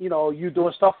about, you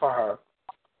doing stuff for her.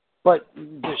 But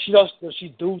does she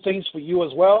do things for you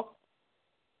as well?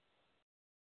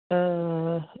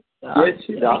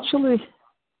 Actually,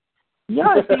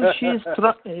 I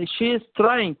think she's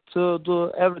trying to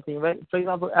do everything. Right? For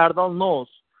example, Erdel knows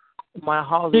my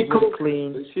house is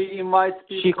clean. She invites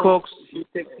people. She cooks. She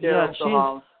takes care of the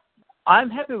house.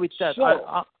 I'm happy with that. So,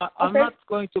 I'm not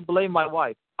going to blame my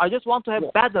wife. I just want to have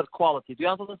better quality. Do you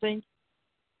understand what I'm saying?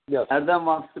 Yes. Erdem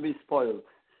wants to be spoiled.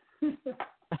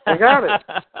 I got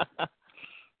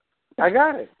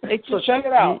it. So check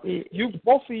it out.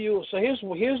 Both of you. So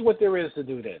here's what there is to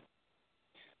do then.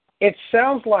 It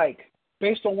sounds like,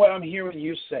 based on what I'm hearing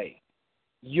you say,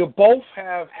 you both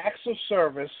have acts of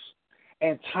service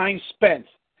and time spent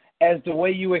as the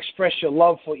way you express your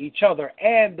love for each other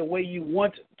and the way you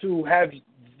want to have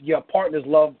your partner's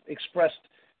love expressed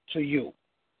to you.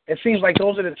 It seems like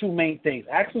those are the two main things,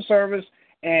 acts of service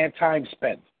and time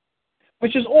spent,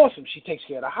 which is awesome. She takes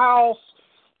care of the house.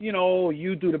 You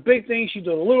do the big things, she do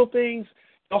the little things.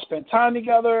 Y'all spend time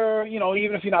together,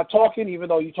 even if you're not talking, even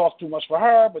though you talk too much for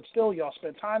her, but still y'all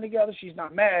spend time together. She's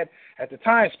not mad at the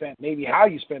time spent, maybe how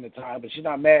you spend the time, but she's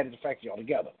not mad at the fact y'all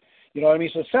together. You know what I mean?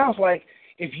 So it sounds like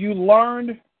if you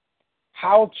learned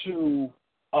how to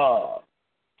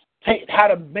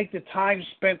make the time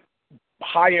spent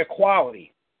higher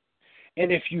quality,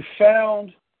 and if you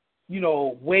found,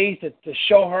 ways to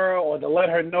show her or to let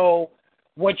her know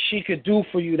what she could do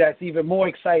for you that's even more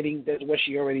exciting than what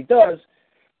she already does,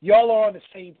 y'all are on the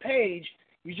same page.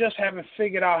 You just haven't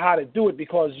figured out how to do it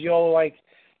because you're like,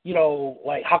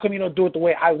 how come you don't do it the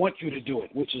way I want you to do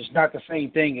it, which is not the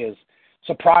same thing as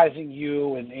surprising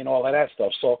you and all of that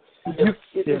stuff. So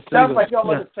it sounds like y'all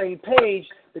on the same page,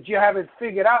 but you haven't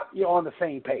figured out you're on the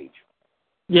same page.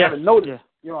 You haven't noticed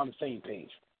you're on the same page.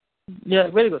 Yeah,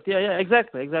 very good. Yeah,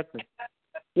 exactly.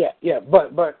 Yeah.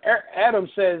 But Adam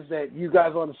says that you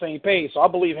guys are on the same page, so I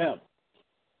believe him.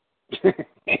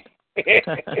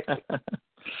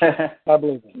 I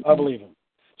believe him.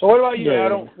 So what about you,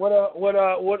 Adam?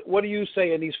 What do you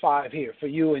say in these 5 here for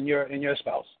you and your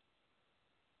spouse?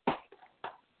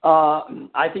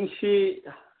 I think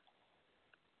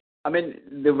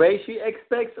the way she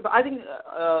expects, I think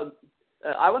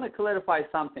I want to clarify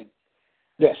something.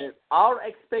 Yes. Our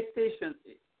expectation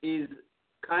is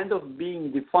kind of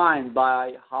being defined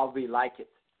by how we like it.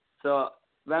 So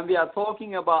when we are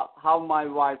talking about how my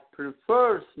wife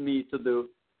prefers me to do,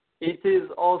 it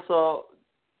is also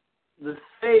the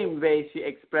same way she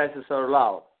expresses her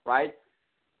love, right?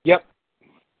 Yep.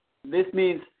 This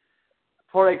means,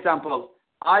 for example,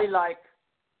 I like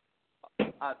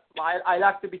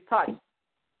to be touched.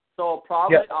 So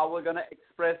probably I was going to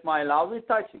express my love with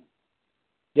touching.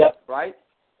 Yep. Right?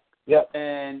 Yep.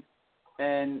 And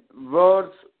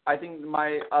words, I think my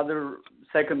other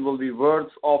second will be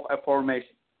words of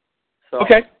affirmation. So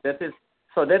Okay. that is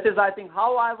I think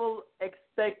how I will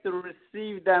expect to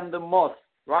receive them the most,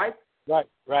 right? Right.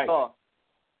 So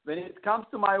when it comes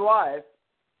to my wife,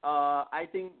 I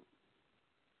think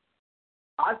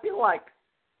I feel like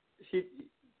she's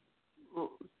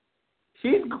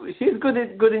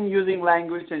good in using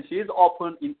language, and she's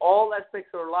open in all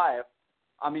aspects of her life.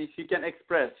 I mean, she can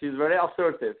express. She's very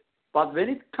assertive. But when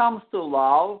it comes to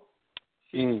love,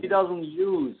 she doesn't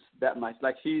use that much.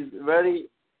 Like, she's very,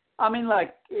 I mean,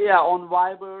 like, yeah, on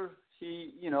Viber,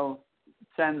 she,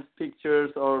 sends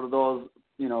pictures or those,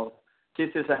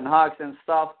 kisses and hugs and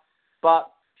stuff.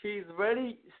 But she's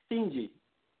very stingy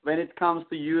when it comes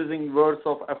to using words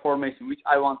of affirmation, which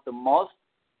I want the most.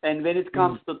 And when it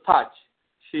comes to touch,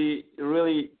 she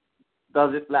really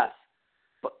does it less.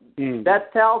 But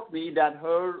that tells me that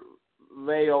her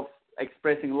way of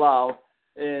expressing love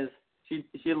is she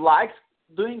likes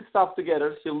doing stuff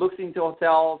together. She looks into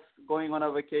hotels, going on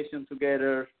a vacation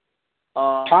together.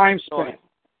 Time spent.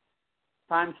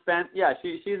 Time spent. Yeah,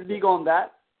 she's big on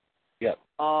that. Yep.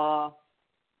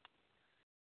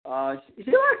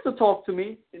 She likes to talk to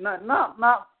me.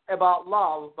 Not about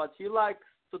love, but she likes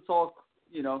to talk.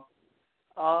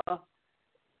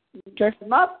 Okay.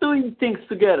 Not doing things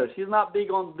together. She's not big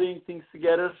on doing things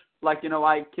together. Like,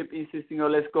 I keep insisting,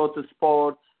 let's go to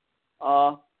sports.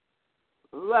 Well,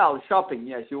 shopping.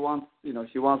 Yeah, she wants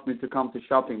me to come to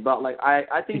shopping. But like,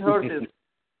 I think hers is,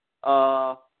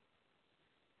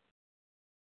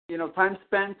 time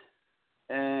spent,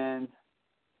 and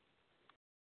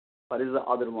what is the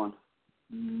other one?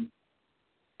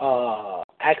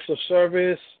 Acts of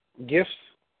service, gifts.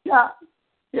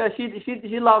 Yeah,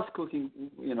 she loves cooking,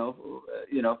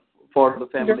 for the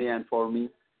family and for me.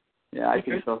 Yeah, I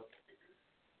think so.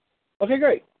 Okay,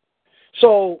 great.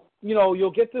 So,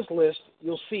 you'll get this list,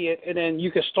 you'll see it, and then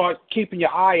you can start keeping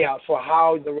your eye out for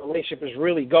how the relationship is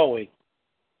really going.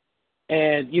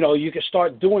 And, you can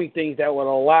start doing things that would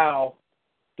allow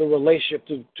the relationship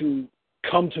to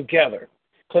come together.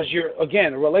 Because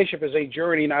a relationship is a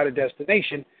journey, not a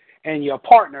destination, and your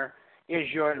partner is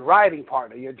your riding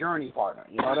partner, your journey partner.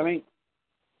 You know what I mean?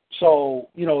 So,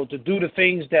 to do the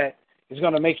things that is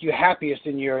going to make you happiest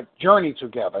in your journey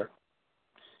together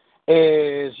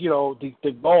is,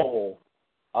 the goal.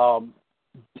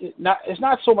 It's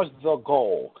not so much the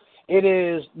goal. It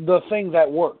is the thing that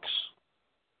works.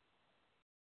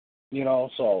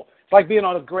 So it's like being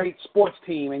on a great sports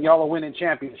team and y'all are winning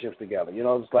championships together.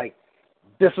 It's like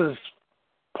this is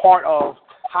part of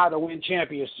how to win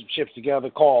championships together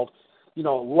called,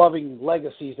 loving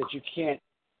legacies that you can't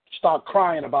start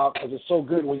crying about because it's so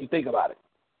good when you think about it.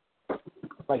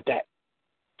 Like that.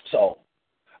 So,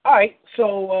 all right.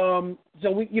 So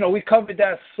we covered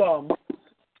that some.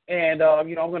 And,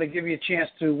 I'm going to give you a chance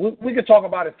to, we could talk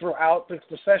about it throughout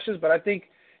the sessions, but I think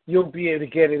you'll be able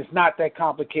to get it. It's not that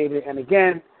complicated. And,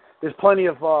 again, there's plenty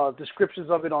of descriptions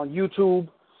of it on YouTube.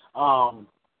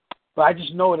 But I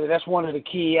just know that that's one of the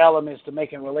key elements to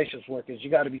making relationships work is you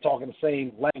got to be talking the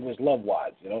same language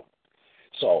love-wise,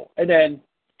 So, and then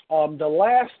the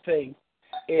last thing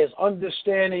is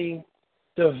understanding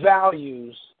the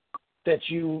values that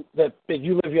you live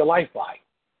your life by.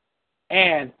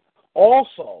 And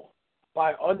also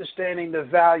by understanding the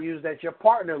values that your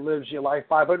partner lives your life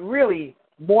by, but really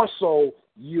more so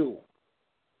you.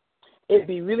 It'd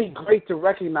be really great to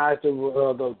recognize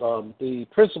the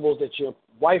principles that your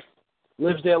wife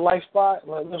lives her life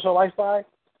by,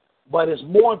 but it's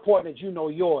more important that you know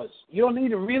yours. You don't need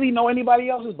to really know anybody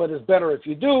else's, but it's better if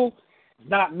you do. It's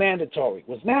not mandatory.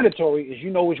 What's mandatory is you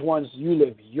know which ones you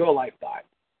live your life by.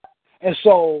 And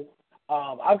so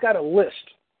I've got a list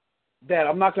that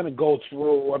I'm not going to go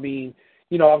through. I mean,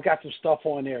 I've got some stuff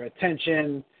on there: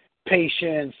 attention,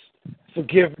 patience,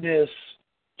 forgiveness,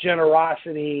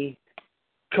 generosity,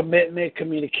 commitment,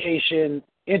 communication,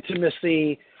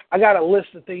 intimacy. I got a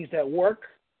list of things that work.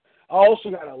 I also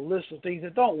got a list of things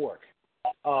that don't work.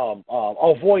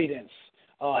 Avoidance,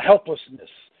 helplessness,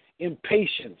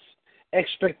 impatience,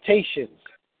 expectations,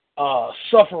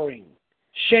 suffering,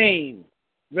 shame,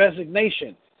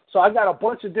 resignation. So I got a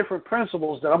bunch of different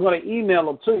principles that I'm going to email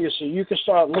them to you so you can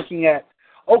start looking at,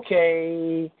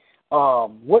 okay,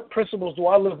 what principles do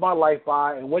I live my life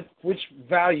by and which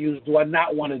values do I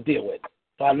not want to deal with,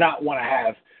 do I not want to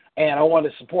have, and I want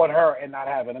to support her and not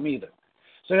having them either.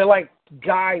 So they're like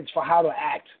guides for how to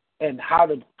act and how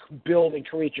to build and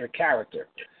create your character.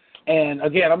 And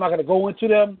again, I'm not going to go into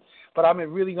them, but I'm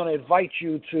really going to invite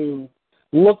you to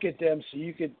look at them so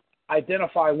you can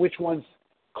identify which ones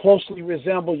closely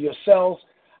resemble yourselves.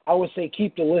 I would say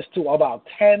keep the list to about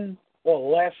 10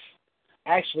 or less.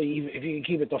 Actually, even if you can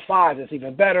keep it to 5, that's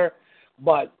even better.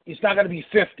 But it's not going to be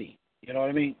 50. You know what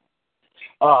I mean?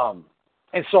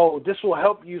 And so this will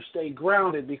help you stay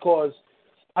grounded, because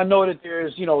I know that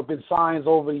there's, been signs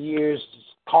over the years,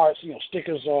 cars,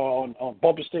 stickers on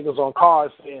bumper stickers on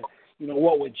cars saying,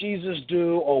 what would Jesus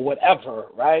do or whatever,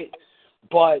 right?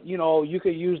 But, you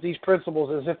could use these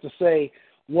principles as if to say,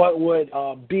 what would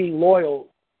being loyal,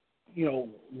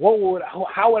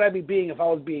 how would I be being if I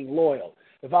was being loyal,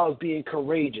 if I was being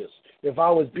courageous, if I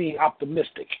was being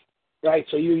optimistic, right?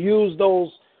 So you use those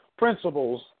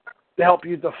principles to help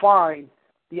you define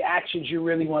the actions you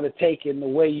really want to take and the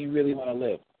way you really want to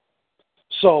live.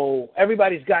 So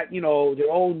everybody's got,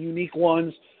 their own unique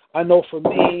ones. I know for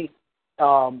me,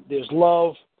 there's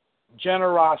love,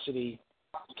 generosity,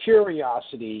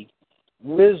 curiosity,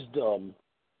 wisdom,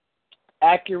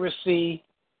 accuracy,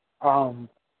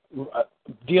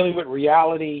 dealing with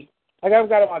reality. Like, I've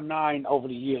got about 9 over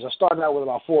the years. I started out with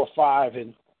about 4 or 5,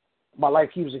 and my life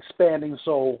keeps expanding,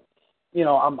 so,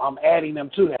 I'm adding them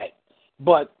to that.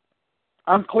 But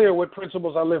I'm clear what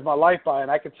principles I live my life by, and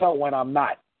I can tell when I'm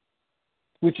not,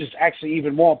 which is actually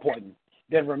even more important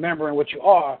than remembering what you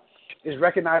are, is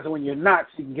recognizing when you're not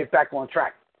so you can get back on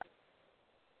track.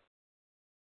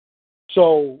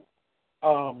 So,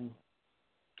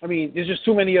 there's just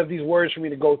too many of these words for me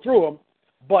to go through them,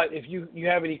 but if you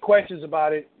have any questions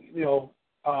about it,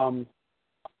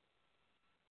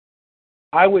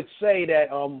 I would say that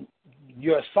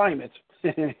your assignment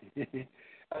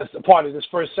as a part of this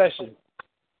first session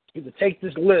is to take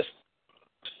this list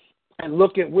and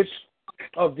look at which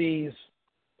of these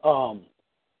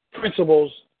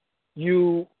principles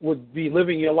you would be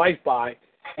living your life by,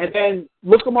 and then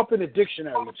look them up in a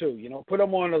dictionary too. Put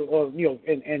them on,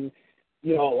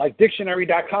 like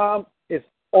dictionary.com is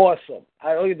awesome.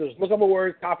 All you do is look up a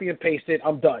word, copy and paste it.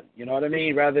 I'm done. You know what I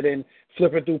mean? Rather than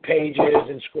flipping through pages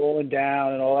and scrolling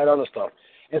down and all that other stuff.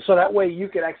 And so that way you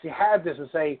can actually have this and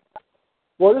say,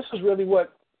 well, this is really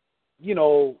what,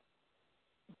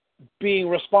 being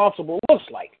responsible looks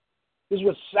like. This is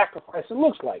what sacrificing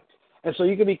looks like. And so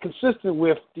you can be consistent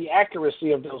with the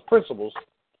accuracy of those principles,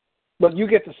 but you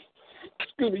get to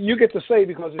say,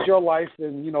 because it's your life,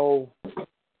 and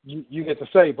you get to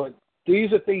say, but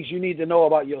these are things you need to know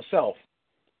about yourself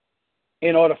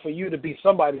in order for you to be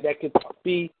somebody that could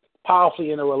be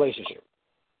powerfully in a relationship.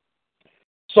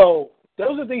 So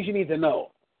those are things you need to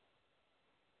know.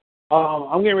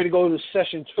 I'm getting ready to go to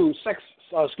session 2,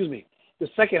 the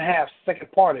second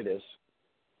part of this.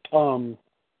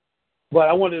 But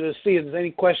I wanted to see if there's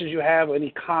any questions you have or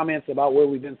any comments about where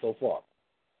we've been so far.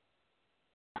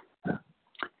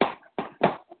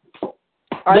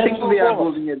 I think we are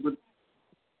moving a good.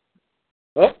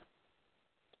 Huh?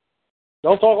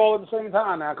 Don't talk all at the same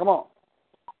time now. Come on.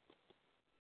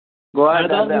 Go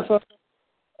ahead. Erdel.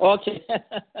 Okay.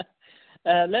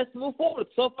 Let's move forward.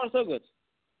 So far, so good.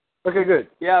 Okay, good.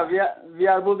 Yeah, we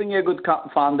are building a good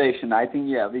foundation. I think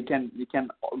we can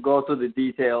go to the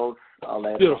details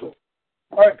later. Beautiful.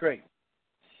 All right, great.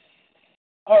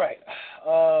 All right.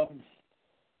 All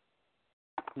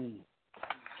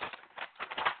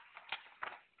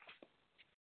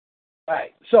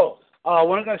right. So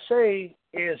what I'm going to say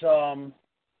is I'm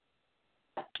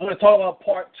going to talk about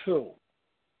part 2.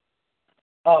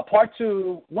 Part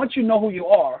 2, once you know who you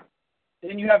are,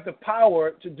 then you have the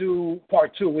power to do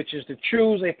part 2, which is to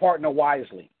choose a partner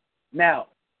wisely. Now,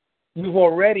 you've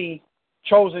already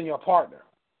chosen your partner.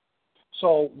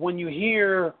 So when you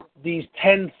hear these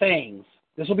 10 things,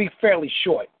 this will be fairly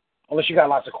short, unless you got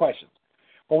lots of questions.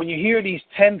 But when you hear these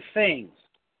 10 things,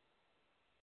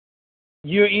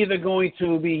 you're either going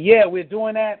to be, yeah, we're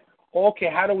doing that, or okay,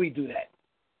 how do we do that?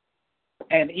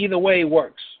 And either way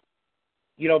works,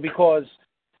 because,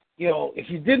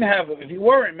 if you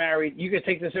weren't married, you could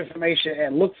take this information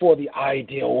and look for the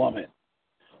ideal woman.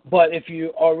 But if you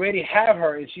already have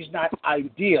her and she's not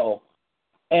ideal,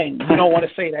 and you don't want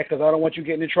to say that because I don't want you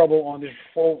getting in trouble on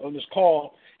this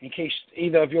call in case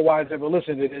either of your wives ever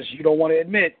listen to this, you don't want to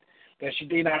admit that she's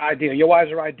not ideal. Your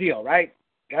wives are ideal, right?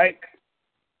 Right?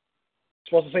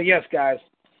 Supposed to say yes, guys.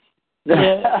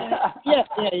 Yeah.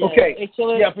 Okay.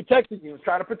 Actually, protecting you.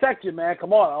 Trying to protect you, man.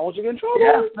 Come on. I don't want you to get in trouble.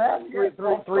 Yes,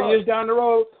 man. 3 years down the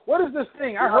road. What is this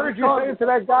thing? I heard you saying to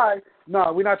that guy.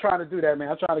 No, we're not trying to do that, man.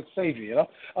 I'm trying to save you,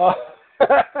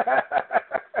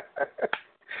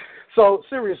 So,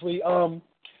 seriously,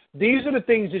 these are the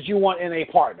things that you want in a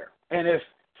partner. And if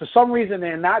for some reason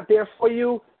they're not there for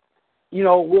you,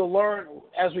 we'll learn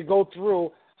as we go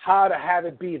through how to have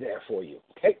it be there for you,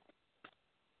 okay?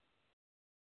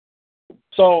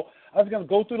 So I'm going to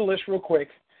go through the list real quick.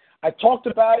 I talked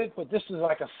about it, but this is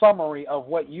like a summary of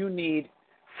what you need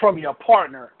from your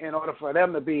partner in order for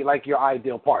them to be like your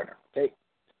ideal partner. Okay,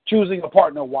 choosing a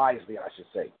partner wisely, I should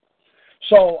say.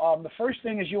 So the first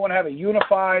thing is you want to have a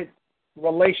unified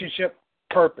relationship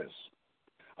purpose,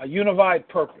 a unified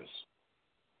purpose.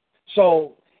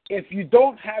 So if you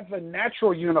don't have a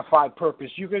natural unified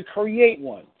purpose, you can create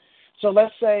one. So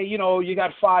let's say, you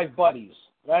got 5 buddies,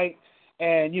 right?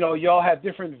 And, y'all have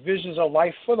different visions of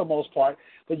life for the most part,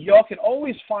 but y'all can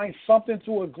always find something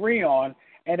to agree on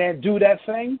and then do that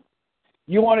thing.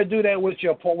 You want to do that with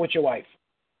your wife,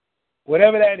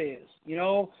 whatever that is.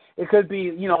 It could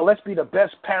be, let's be the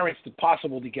best parents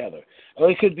possible together.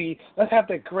 Or it could be, let's have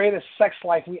the greatest sex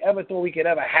life we ever thought we could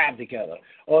ever have together.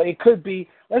 Or it could be,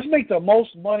 let's make the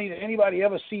most money that anybody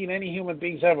ever seen any human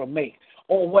beings ever make.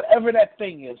 Or whatever that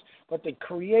thing is. But to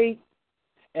create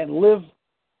and live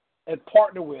and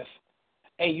partner with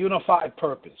a unified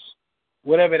purpose,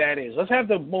 whatever that is. Let's have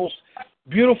the most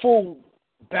beautiful,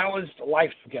 balanced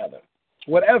life together.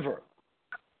 Whatever.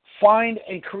 Find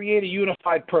and create a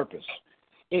unified purpose.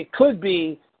 It could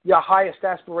be your highest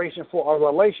aspiration for a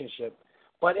relationship,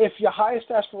 but if your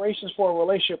highest aspirations for a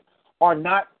relationship are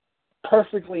not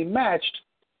perfectly matched,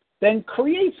 then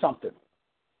create something.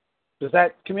 Does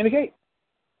that communicate?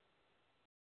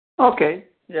 Okay,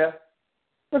 yeah.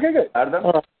 Okay, good.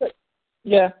 Erdel?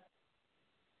 Yeah.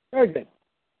 Very good.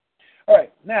 All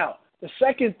right. Now, the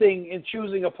second thing in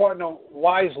choosing a partner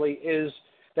wisely is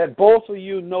that both of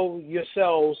you know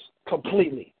yourselves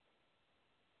completely.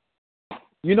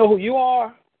 You know who you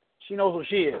are. She knows who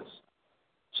she is.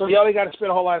 So you only got to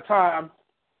spend a whole lot of time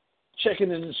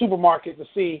checking in the supermarket to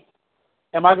see,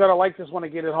 am I going to like this when I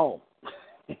get it home?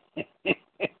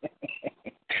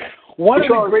 One of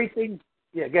the great things.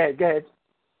 Yeah, go ahead.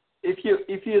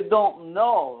 If you don't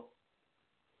know,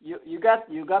 you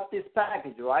got this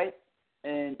package, right?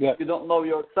 And yeah. You don't know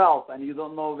yourself, and you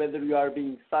don't know whether you are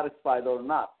being satisfied or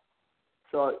not.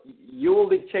 So you will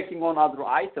be checking on other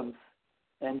items,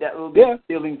 and that will be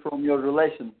stealing from your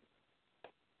relation.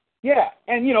 Yeah,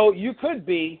 and you could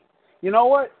be, you know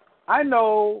what? I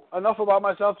know enough about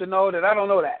myself to know that I don't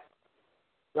know that,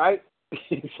 right?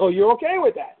 So you're okay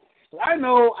with that. I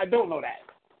know I don't know that,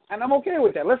 and I'm okay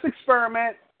with that. Let's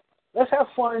experiment. Let's have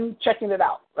fun checking it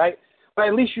out, right? But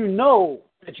at least you know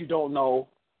that you don't know,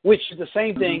 which is the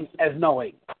same thing as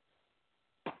knowing.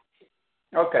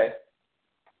 Okay.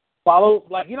 Follow,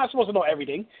 like you're not supposed to know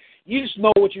everything. You just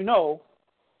know what you know,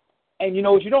 and you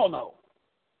know what you don't know.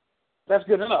 That's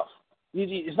good enough.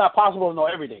 It's not possible to know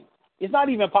everything. It's not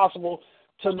even possible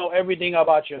to know everything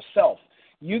about yourself.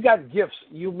 You got gifts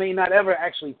you may not ever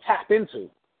actually tap into,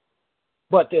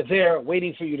 but they're there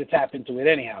waiting for you to tap into it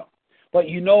anyhow. But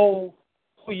you know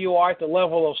who you are at the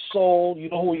level of soul. You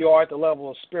know who you are at the level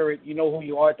of spirit. You know who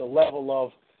you are at the level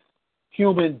of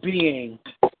human being,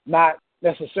 not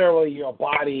necessarily your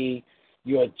body,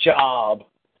 your job,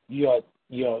 your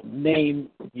name,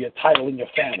 your title in your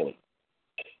family.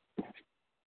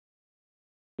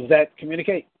 Does that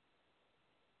communicate?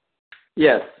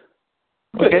 Yes.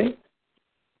 Okay.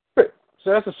 Good.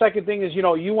 So that's the second thing is, you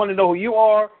want to know who you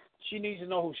are. She needs to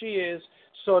know who she is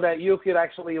so that you could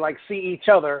actually, see each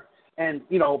other and,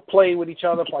 play with each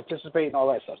other, participate, and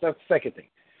all that stuff. That's the second thing.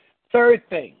 Third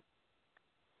thing,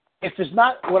 if it's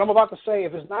not, what I'm about to say,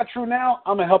 if it's not true now,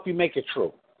 I'm going to help you make it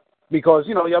true. Because,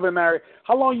 y'all been married.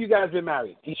 How long you guys been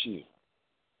married, each of you?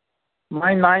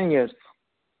 Mine 9 years.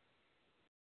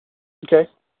 Okay.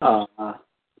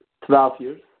 12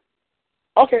 years.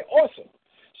 Okay, awesome.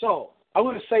 So I'm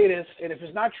going to say this, and if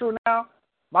it's not true now,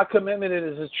 my commitment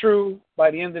is it's true by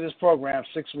the end of this program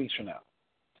 6 weeks from now.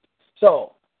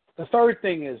 So the third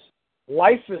thing is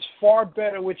life is far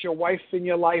better with your wife in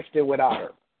your life than without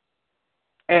her.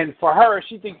 And for her,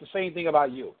 she thinks the same thing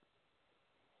about you.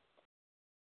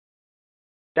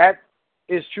 That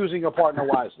is choosing a partner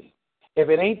wisely. If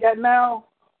it ain't that now,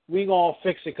 we're going to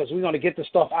fix it because we're going to get the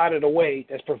stuff out of the way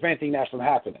that's preventing that from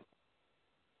happening.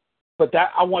 But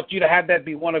that I want you to have that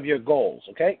be one of your goals,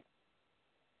 okay?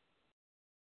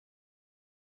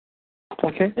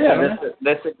 Okay. Yeah,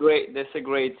 that's a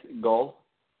great goal.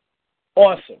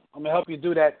 Awesome. I'm gonna help you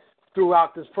do that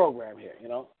throughout this program here.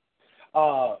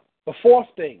 The fourth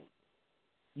thing,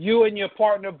 you and your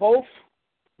partner both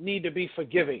need to be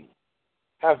forgiving.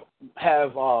 Are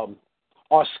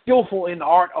skillful in the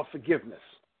art of forgiveness.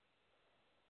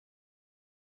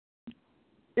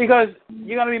 Because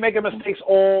you're gonna be making mistakes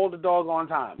all the doggone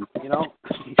time.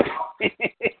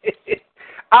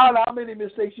 I don't know how many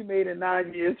mistakes you made in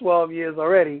 9 years, 12 years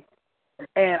already,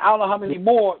 and I don't know how many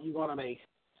more you're going to make.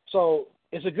 So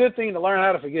it's a good thing to learn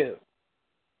how to forgive.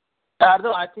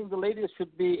 Erdel, I think the ladies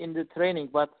should be in the training,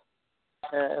 but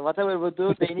whatever we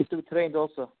do, they need to be trained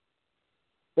also.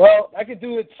 Well, I could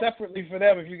do it separately for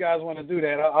them if you guys want to do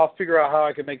that. I'll figure out how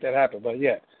I can make that happen. But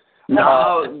yeah.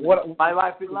 No, my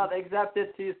wife will not accept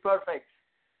it. She is perfect.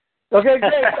 Okay,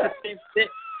 great.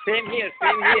 Same here.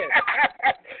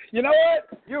 You know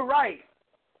what? You're right.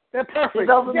 They're perfect. She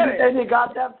doesn't need any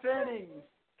goddamn training.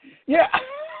 Yeah.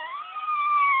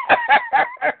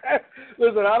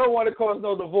 Listen, I don't want to cause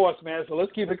no divorce, man, so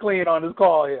let's keep it clean on this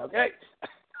call here, okay?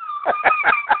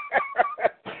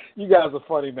 You guys are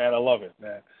funny, man. I love it,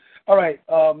 man. All right,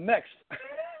 next.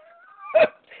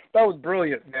 That was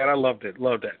brilliant, man. I loved it.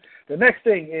 Loved it. The next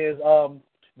thing is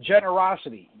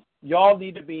generosity. Y'all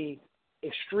need to be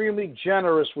extremely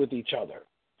generous with each other.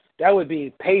 That would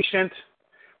be patient.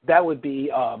 That would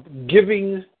be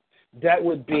giving. That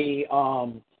would be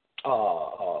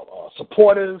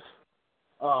supportive.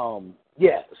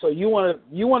 Yeah. So you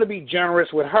want to be generous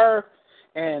with her,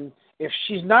 and if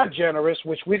she's not generous,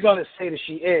 which we're going to say that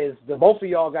she is, the both of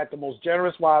y'all got the most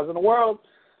generous wives in the world.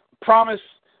 Promise.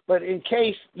 But in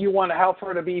case you want to help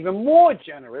her to be even more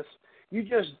generous, you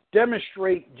just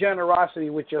demonstrate generosity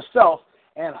with yourself,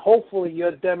 and hopefully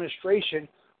your demonstration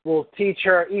will teach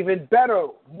her even better,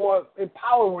 more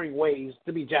empowering ways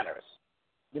to be generous.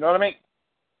 You know what I mean?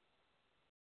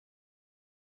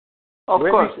 Of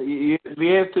course, we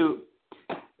have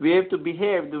to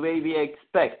behave the way we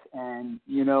expect, and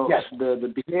yes.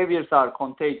 the behaviors are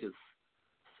contagious.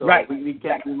 So right. we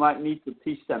might need to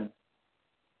teach them.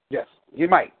 Yes, you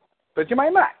might, but you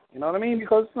might not. You know what I mean?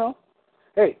 Because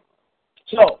hey.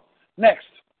 So next,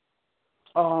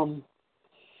 did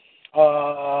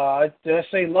I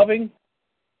say loving?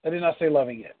 I did not say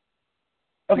loving yet.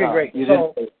 Okay, no, great.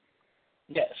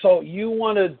 So you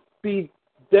want to be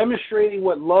demonstrating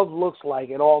what love looks like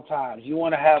at all times. You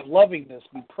want to have lovingness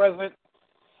be present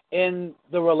in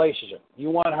the relationship. You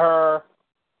want her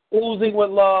oozing with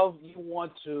love. You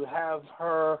want to have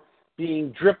her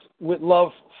being dripped with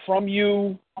love from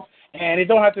you. And it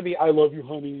don't have to be, I love you,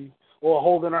 honey, or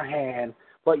holding her hand.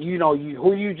 But,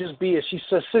 who you just be is she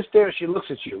sits there and she looks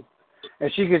at you. And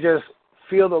she could just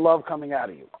feel the love coming out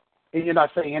of you. And you're not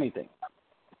saying anything.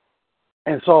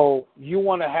 And so you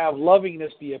want to have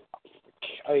lovingness be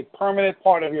a permanent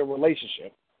part of your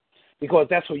relationship, because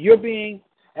that's who you're being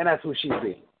and that's who she's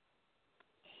being.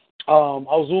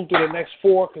 I'll zoom through the next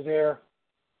four because they're,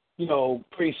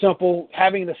 pretty simple.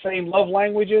 Having the same love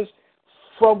languages.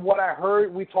 From what I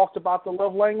heard, we talked about the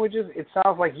love languages. It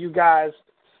sounds like you guys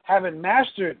haven't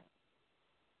mastered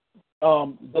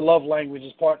the love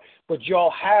languages part, but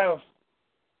y'all have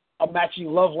a matching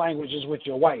love languages with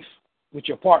your wife, with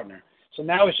your partner. So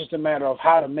now it's just a matter of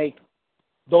how to make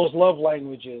those love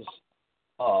languages,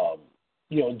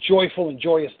 joyful and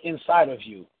joyous inside of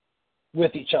you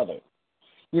with each other.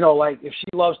 Like if she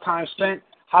loves time spent,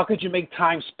 how could you make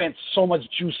time spent so much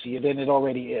juicier than it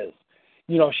already is?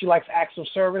 If she likes acts of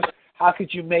service, how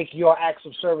could you make your acts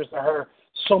of service to her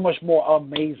so much more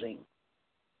amazing?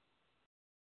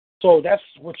 So that's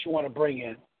what you want to bring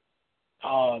in.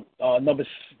 Number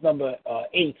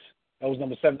 8. That was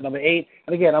number 7. Number 8.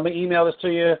 And again, I'm going to email this to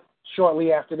you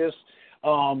shortly after this.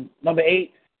 Number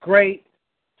 8, great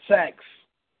sex.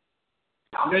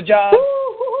 Good job.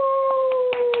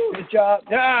 Good job.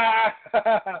 Yeah.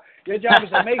 Your job is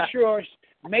to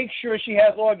make sure she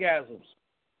has orgasms.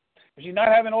 If she's not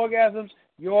having orgasms,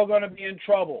 you're going to be in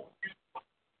trouble.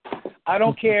 I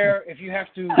don't care if you have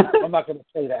to. I'm not going to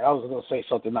say that. I was going to say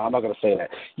something. No, I'm not going to say that.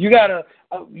 You got to,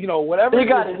 whatever. You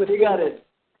got it.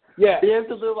 Yeah. You have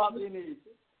to do what you need.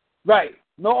 Right.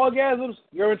 No orgasms,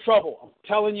 you're in trouble. I'm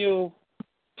telling you.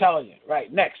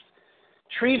 Right. Next.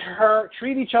 Treat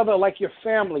each other like your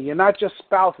family. You're not just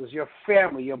spouses. You're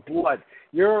family. You're blood.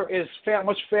 You're as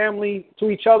much family to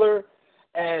each other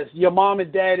as your mom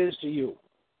and dad is to you.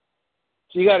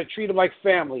 So you got to treat them like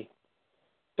family.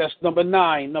 That's number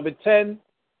 9. Number 10,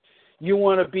 you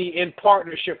want to be in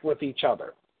partnership with each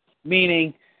other,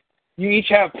 meaning you each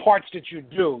have parts that you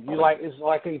do. It's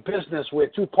like a business where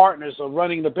two partners are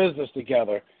running the business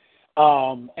together,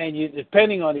 and you're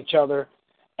depending on each other.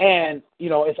 And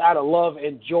it's out of love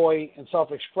and joy and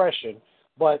self-expression,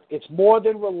 but it's more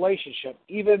than relationship,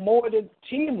 even more than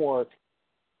teamwork,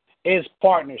 is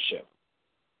partnership.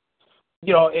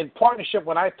 In partnership,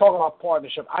 when I talk about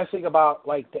partnership, I think about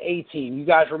like the A-Team. You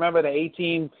guys remember the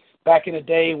A-Team back in the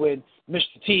day when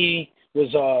Mr. T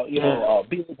was,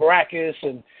 Billy Baracus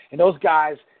and those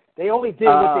guys, they only did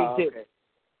what they did. Okay.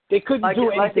 They couldn't do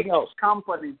anything else.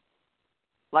 Company.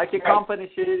 Like a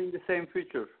company sharing the same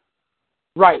feature.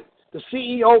 Right. The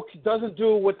CEO doesn't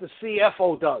do what the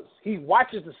CFO does. He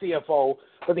watches the CFO,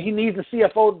 but he needs the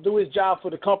CFO to do his job for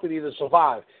the company to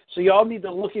survive. So y'all need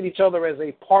to look at each other as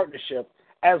a partnership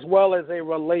as well as a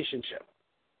relationship.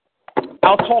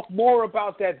 I'll talk more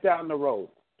about that down the road.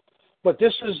 But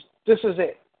this is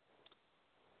it.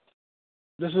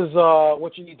 This is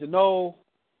what you need to know,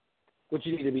 what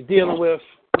you need to be dealing with.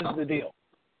 This is the deal.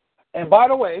 And by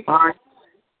the way,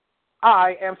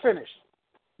 I am finished.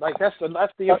 Like that's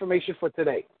the information for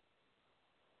today.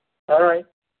 All right.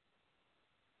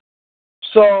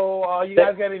 So, you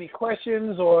guys got any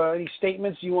questions or any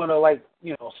statements you want to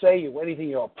say? Anything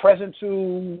you're present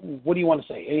to? What do you want to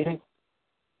say? Anything?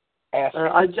 Ask.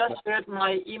 I just shared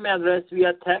my email address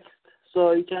via text,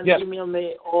 so you can email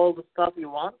me all the stuff you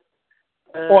want.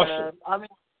 Awesome.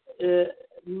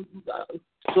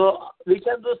 So we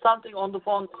can do something on the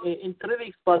phone in 3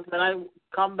 weeks, but when I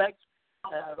come back,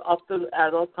 after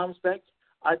Erdel comes back,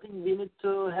 I think we need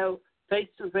to have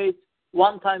face-to-face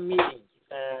one-time meeting.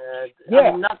 I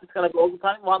mean, not it's going to be all the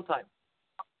time, one time.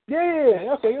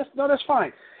 Yeah. Okay, that's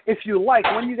fine. If you like,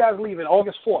 when you guys leaving?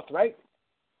 August 4th, right?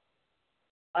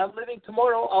 I'm leaving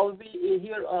tomorrow. I'll be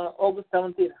here August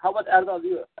 17th. How about Erdel,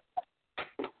 you?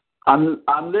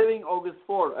 I'm leaving August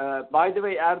 4. By the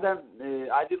way, Erdem,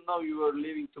 I didn't know you were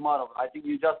leaving tomorrow. I think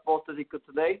you just bought the ticket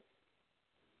today.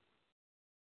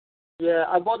 Yeah,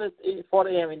 I bought it at 4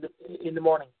 a.m. in the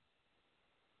morning.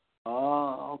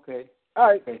 Oh, okay.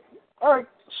 All right.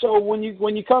 So when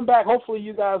you come back, hopefully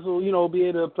you guys will be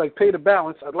able to pay the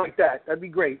balance. I'd like that. That'd be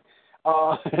great.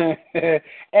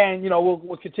 And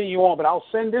we'll continue on. But I'll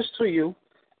send this to you.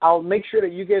 I'll make sure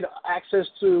that you get access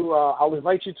to. I'll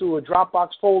invite you to a Dropbox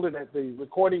folder that the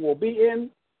recording will be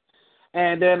in.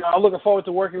 And then I'm looking forward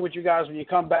to working with you guys when you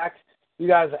come back. You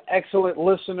guys are excellent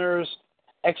listeners,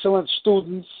 excellent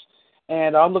students,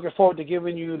 and I'm looking forward to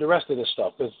giving you the rest of this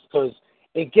stuff because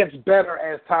it gets better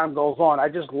as time goes on. I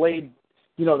just laid,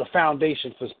 the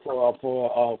foundation for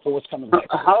what's coming next.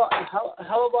 How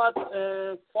about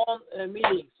phone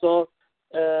meeting? So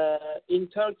in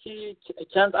Turkey,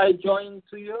 can't I join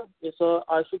to you? So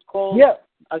I should call. Yeah,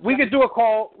 we could do a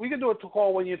call. We could do a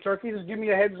call when you're in Turkey. Just give me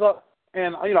a heads up,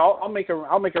 and I'll make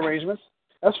arrangements.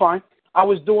 That's fine. I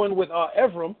was doing with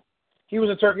Evram. He was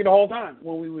in Turkey the whole time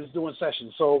when we was doing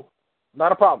sessions, so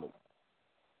not a problem.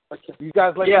 Okay. You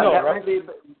guys let me know, right?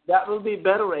 That will be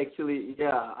better, actually.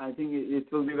 Yeah, I think it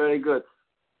will be very good.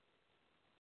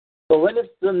 So when is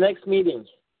the next meeting?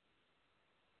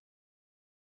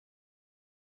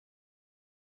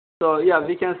 So, yeah,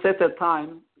 we can set a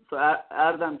time. So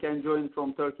Erdem can join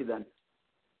from Turkey then.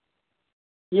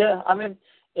 Yeah, I mean,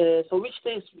 so which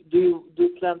days do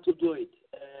you plan to do it?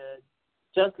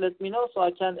 Just let me know so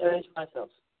I can arrange myself.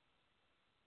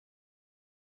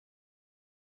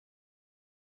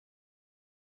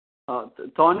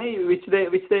 Tony, which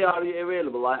day are you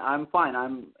available? I'm fine.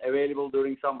 I'm available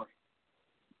during summer.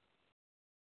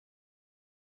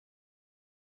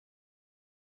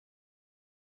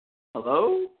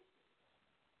 Hello?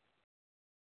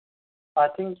 I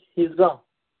think he's gone.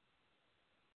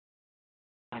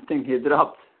 I think he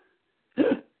dropped.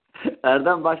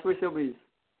 Erdem, baş başa mıyız?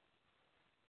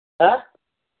 Ha?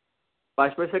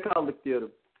 Baş başa kaldık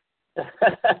diyorum.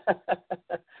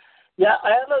 Ya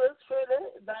ayarlarız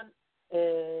şöyle, ben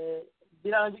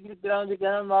bir an önce gidip bir an önce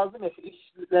gelmem lazım ya şu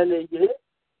işlerle ilgili.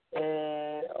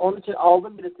 Onun için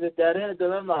aldım biletini, Derya'ya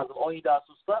dönmem lazım 17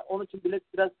 Ağustos'ta. Onun için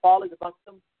bilet biraz pahalıydı.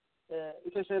 Baktım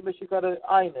 3 aşağı 5 yukarı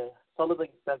aynı. Salı da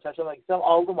gitsem, çarşamba gitsem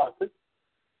aldım artık.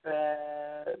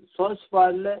 Sonuç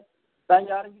itibariyle ben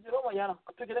yarın gidiyorum ama yani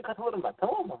Türkiye'de katılırım ben,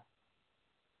 tamam mı?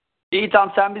 İyi,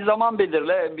 tamam, sen bir zaman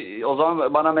belirle. O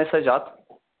zaman bana mesaj at.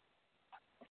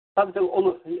 Tabii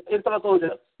olur. İrtibat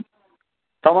olacağız.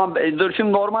 Tamam, dur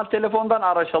şimdi normal telefondan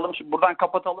araşalım. Şimdi buradan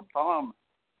kapatalım, tamam mı?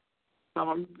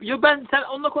 Tamam. Yo, sen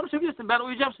onunla konuşabilirsin. Ben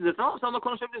uyuyacağım size, tamam mı? Sen onunla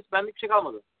konuşabilirsin. Benlik bir şey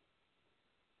kalmadı.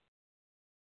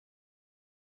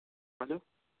 Alo.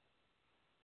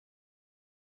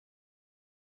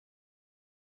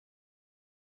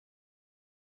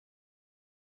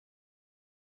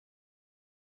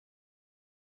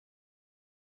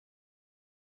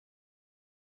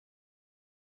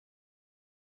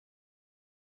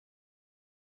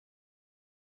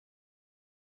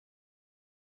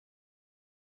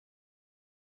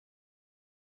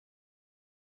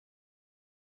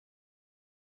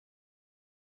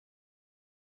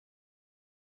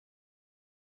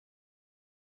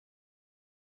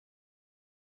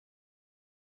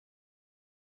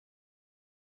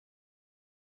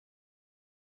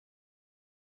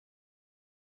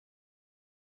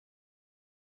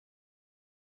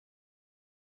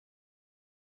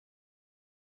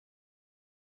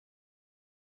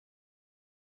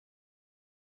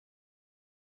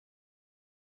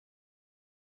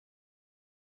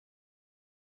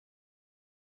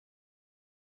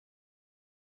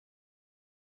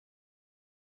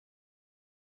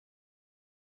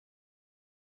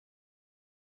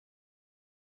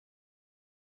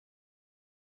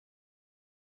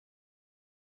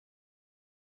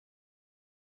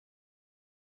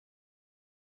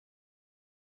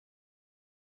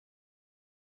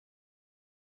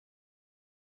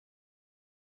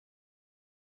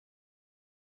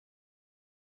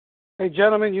 Hey,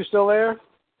 gentlemen, you still there?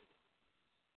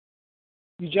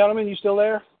 You gentlemen, you still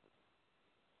there?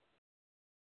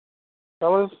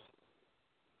 Fellas?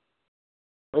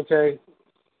 Okay.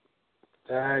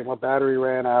 Dang, my battery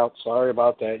ran out. Sorry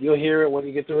about that. You'll hear it when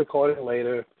you get the recording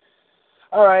later.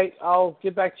 All right, I'll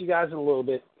get back to you guys in a little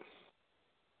bit.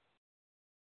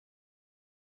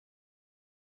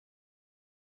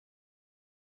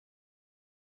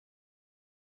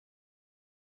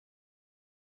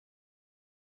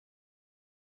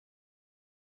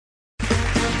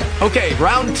 Okay,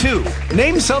 round two.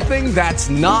 Name something that's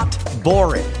not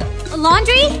boring. A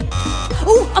laundry?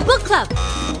 Ooh, a book club.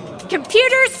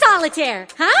 Computer solitaire,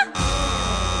 huh?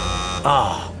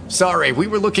 Ah, oh, sorry, we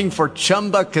were looking for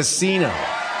Chumba Casino.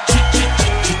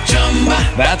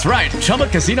 That's right,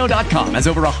 ChumbaCasino.com has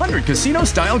over 100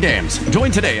 casino-style games.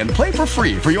 Join today and play for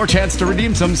free for your chance to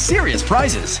redeem some serious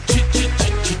prizes.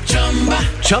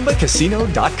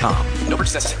 ChumbaCasino.com. No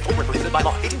purchase necessary. Void where prohibited by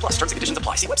law. 18+ terms and conditions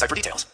apply. See website for details.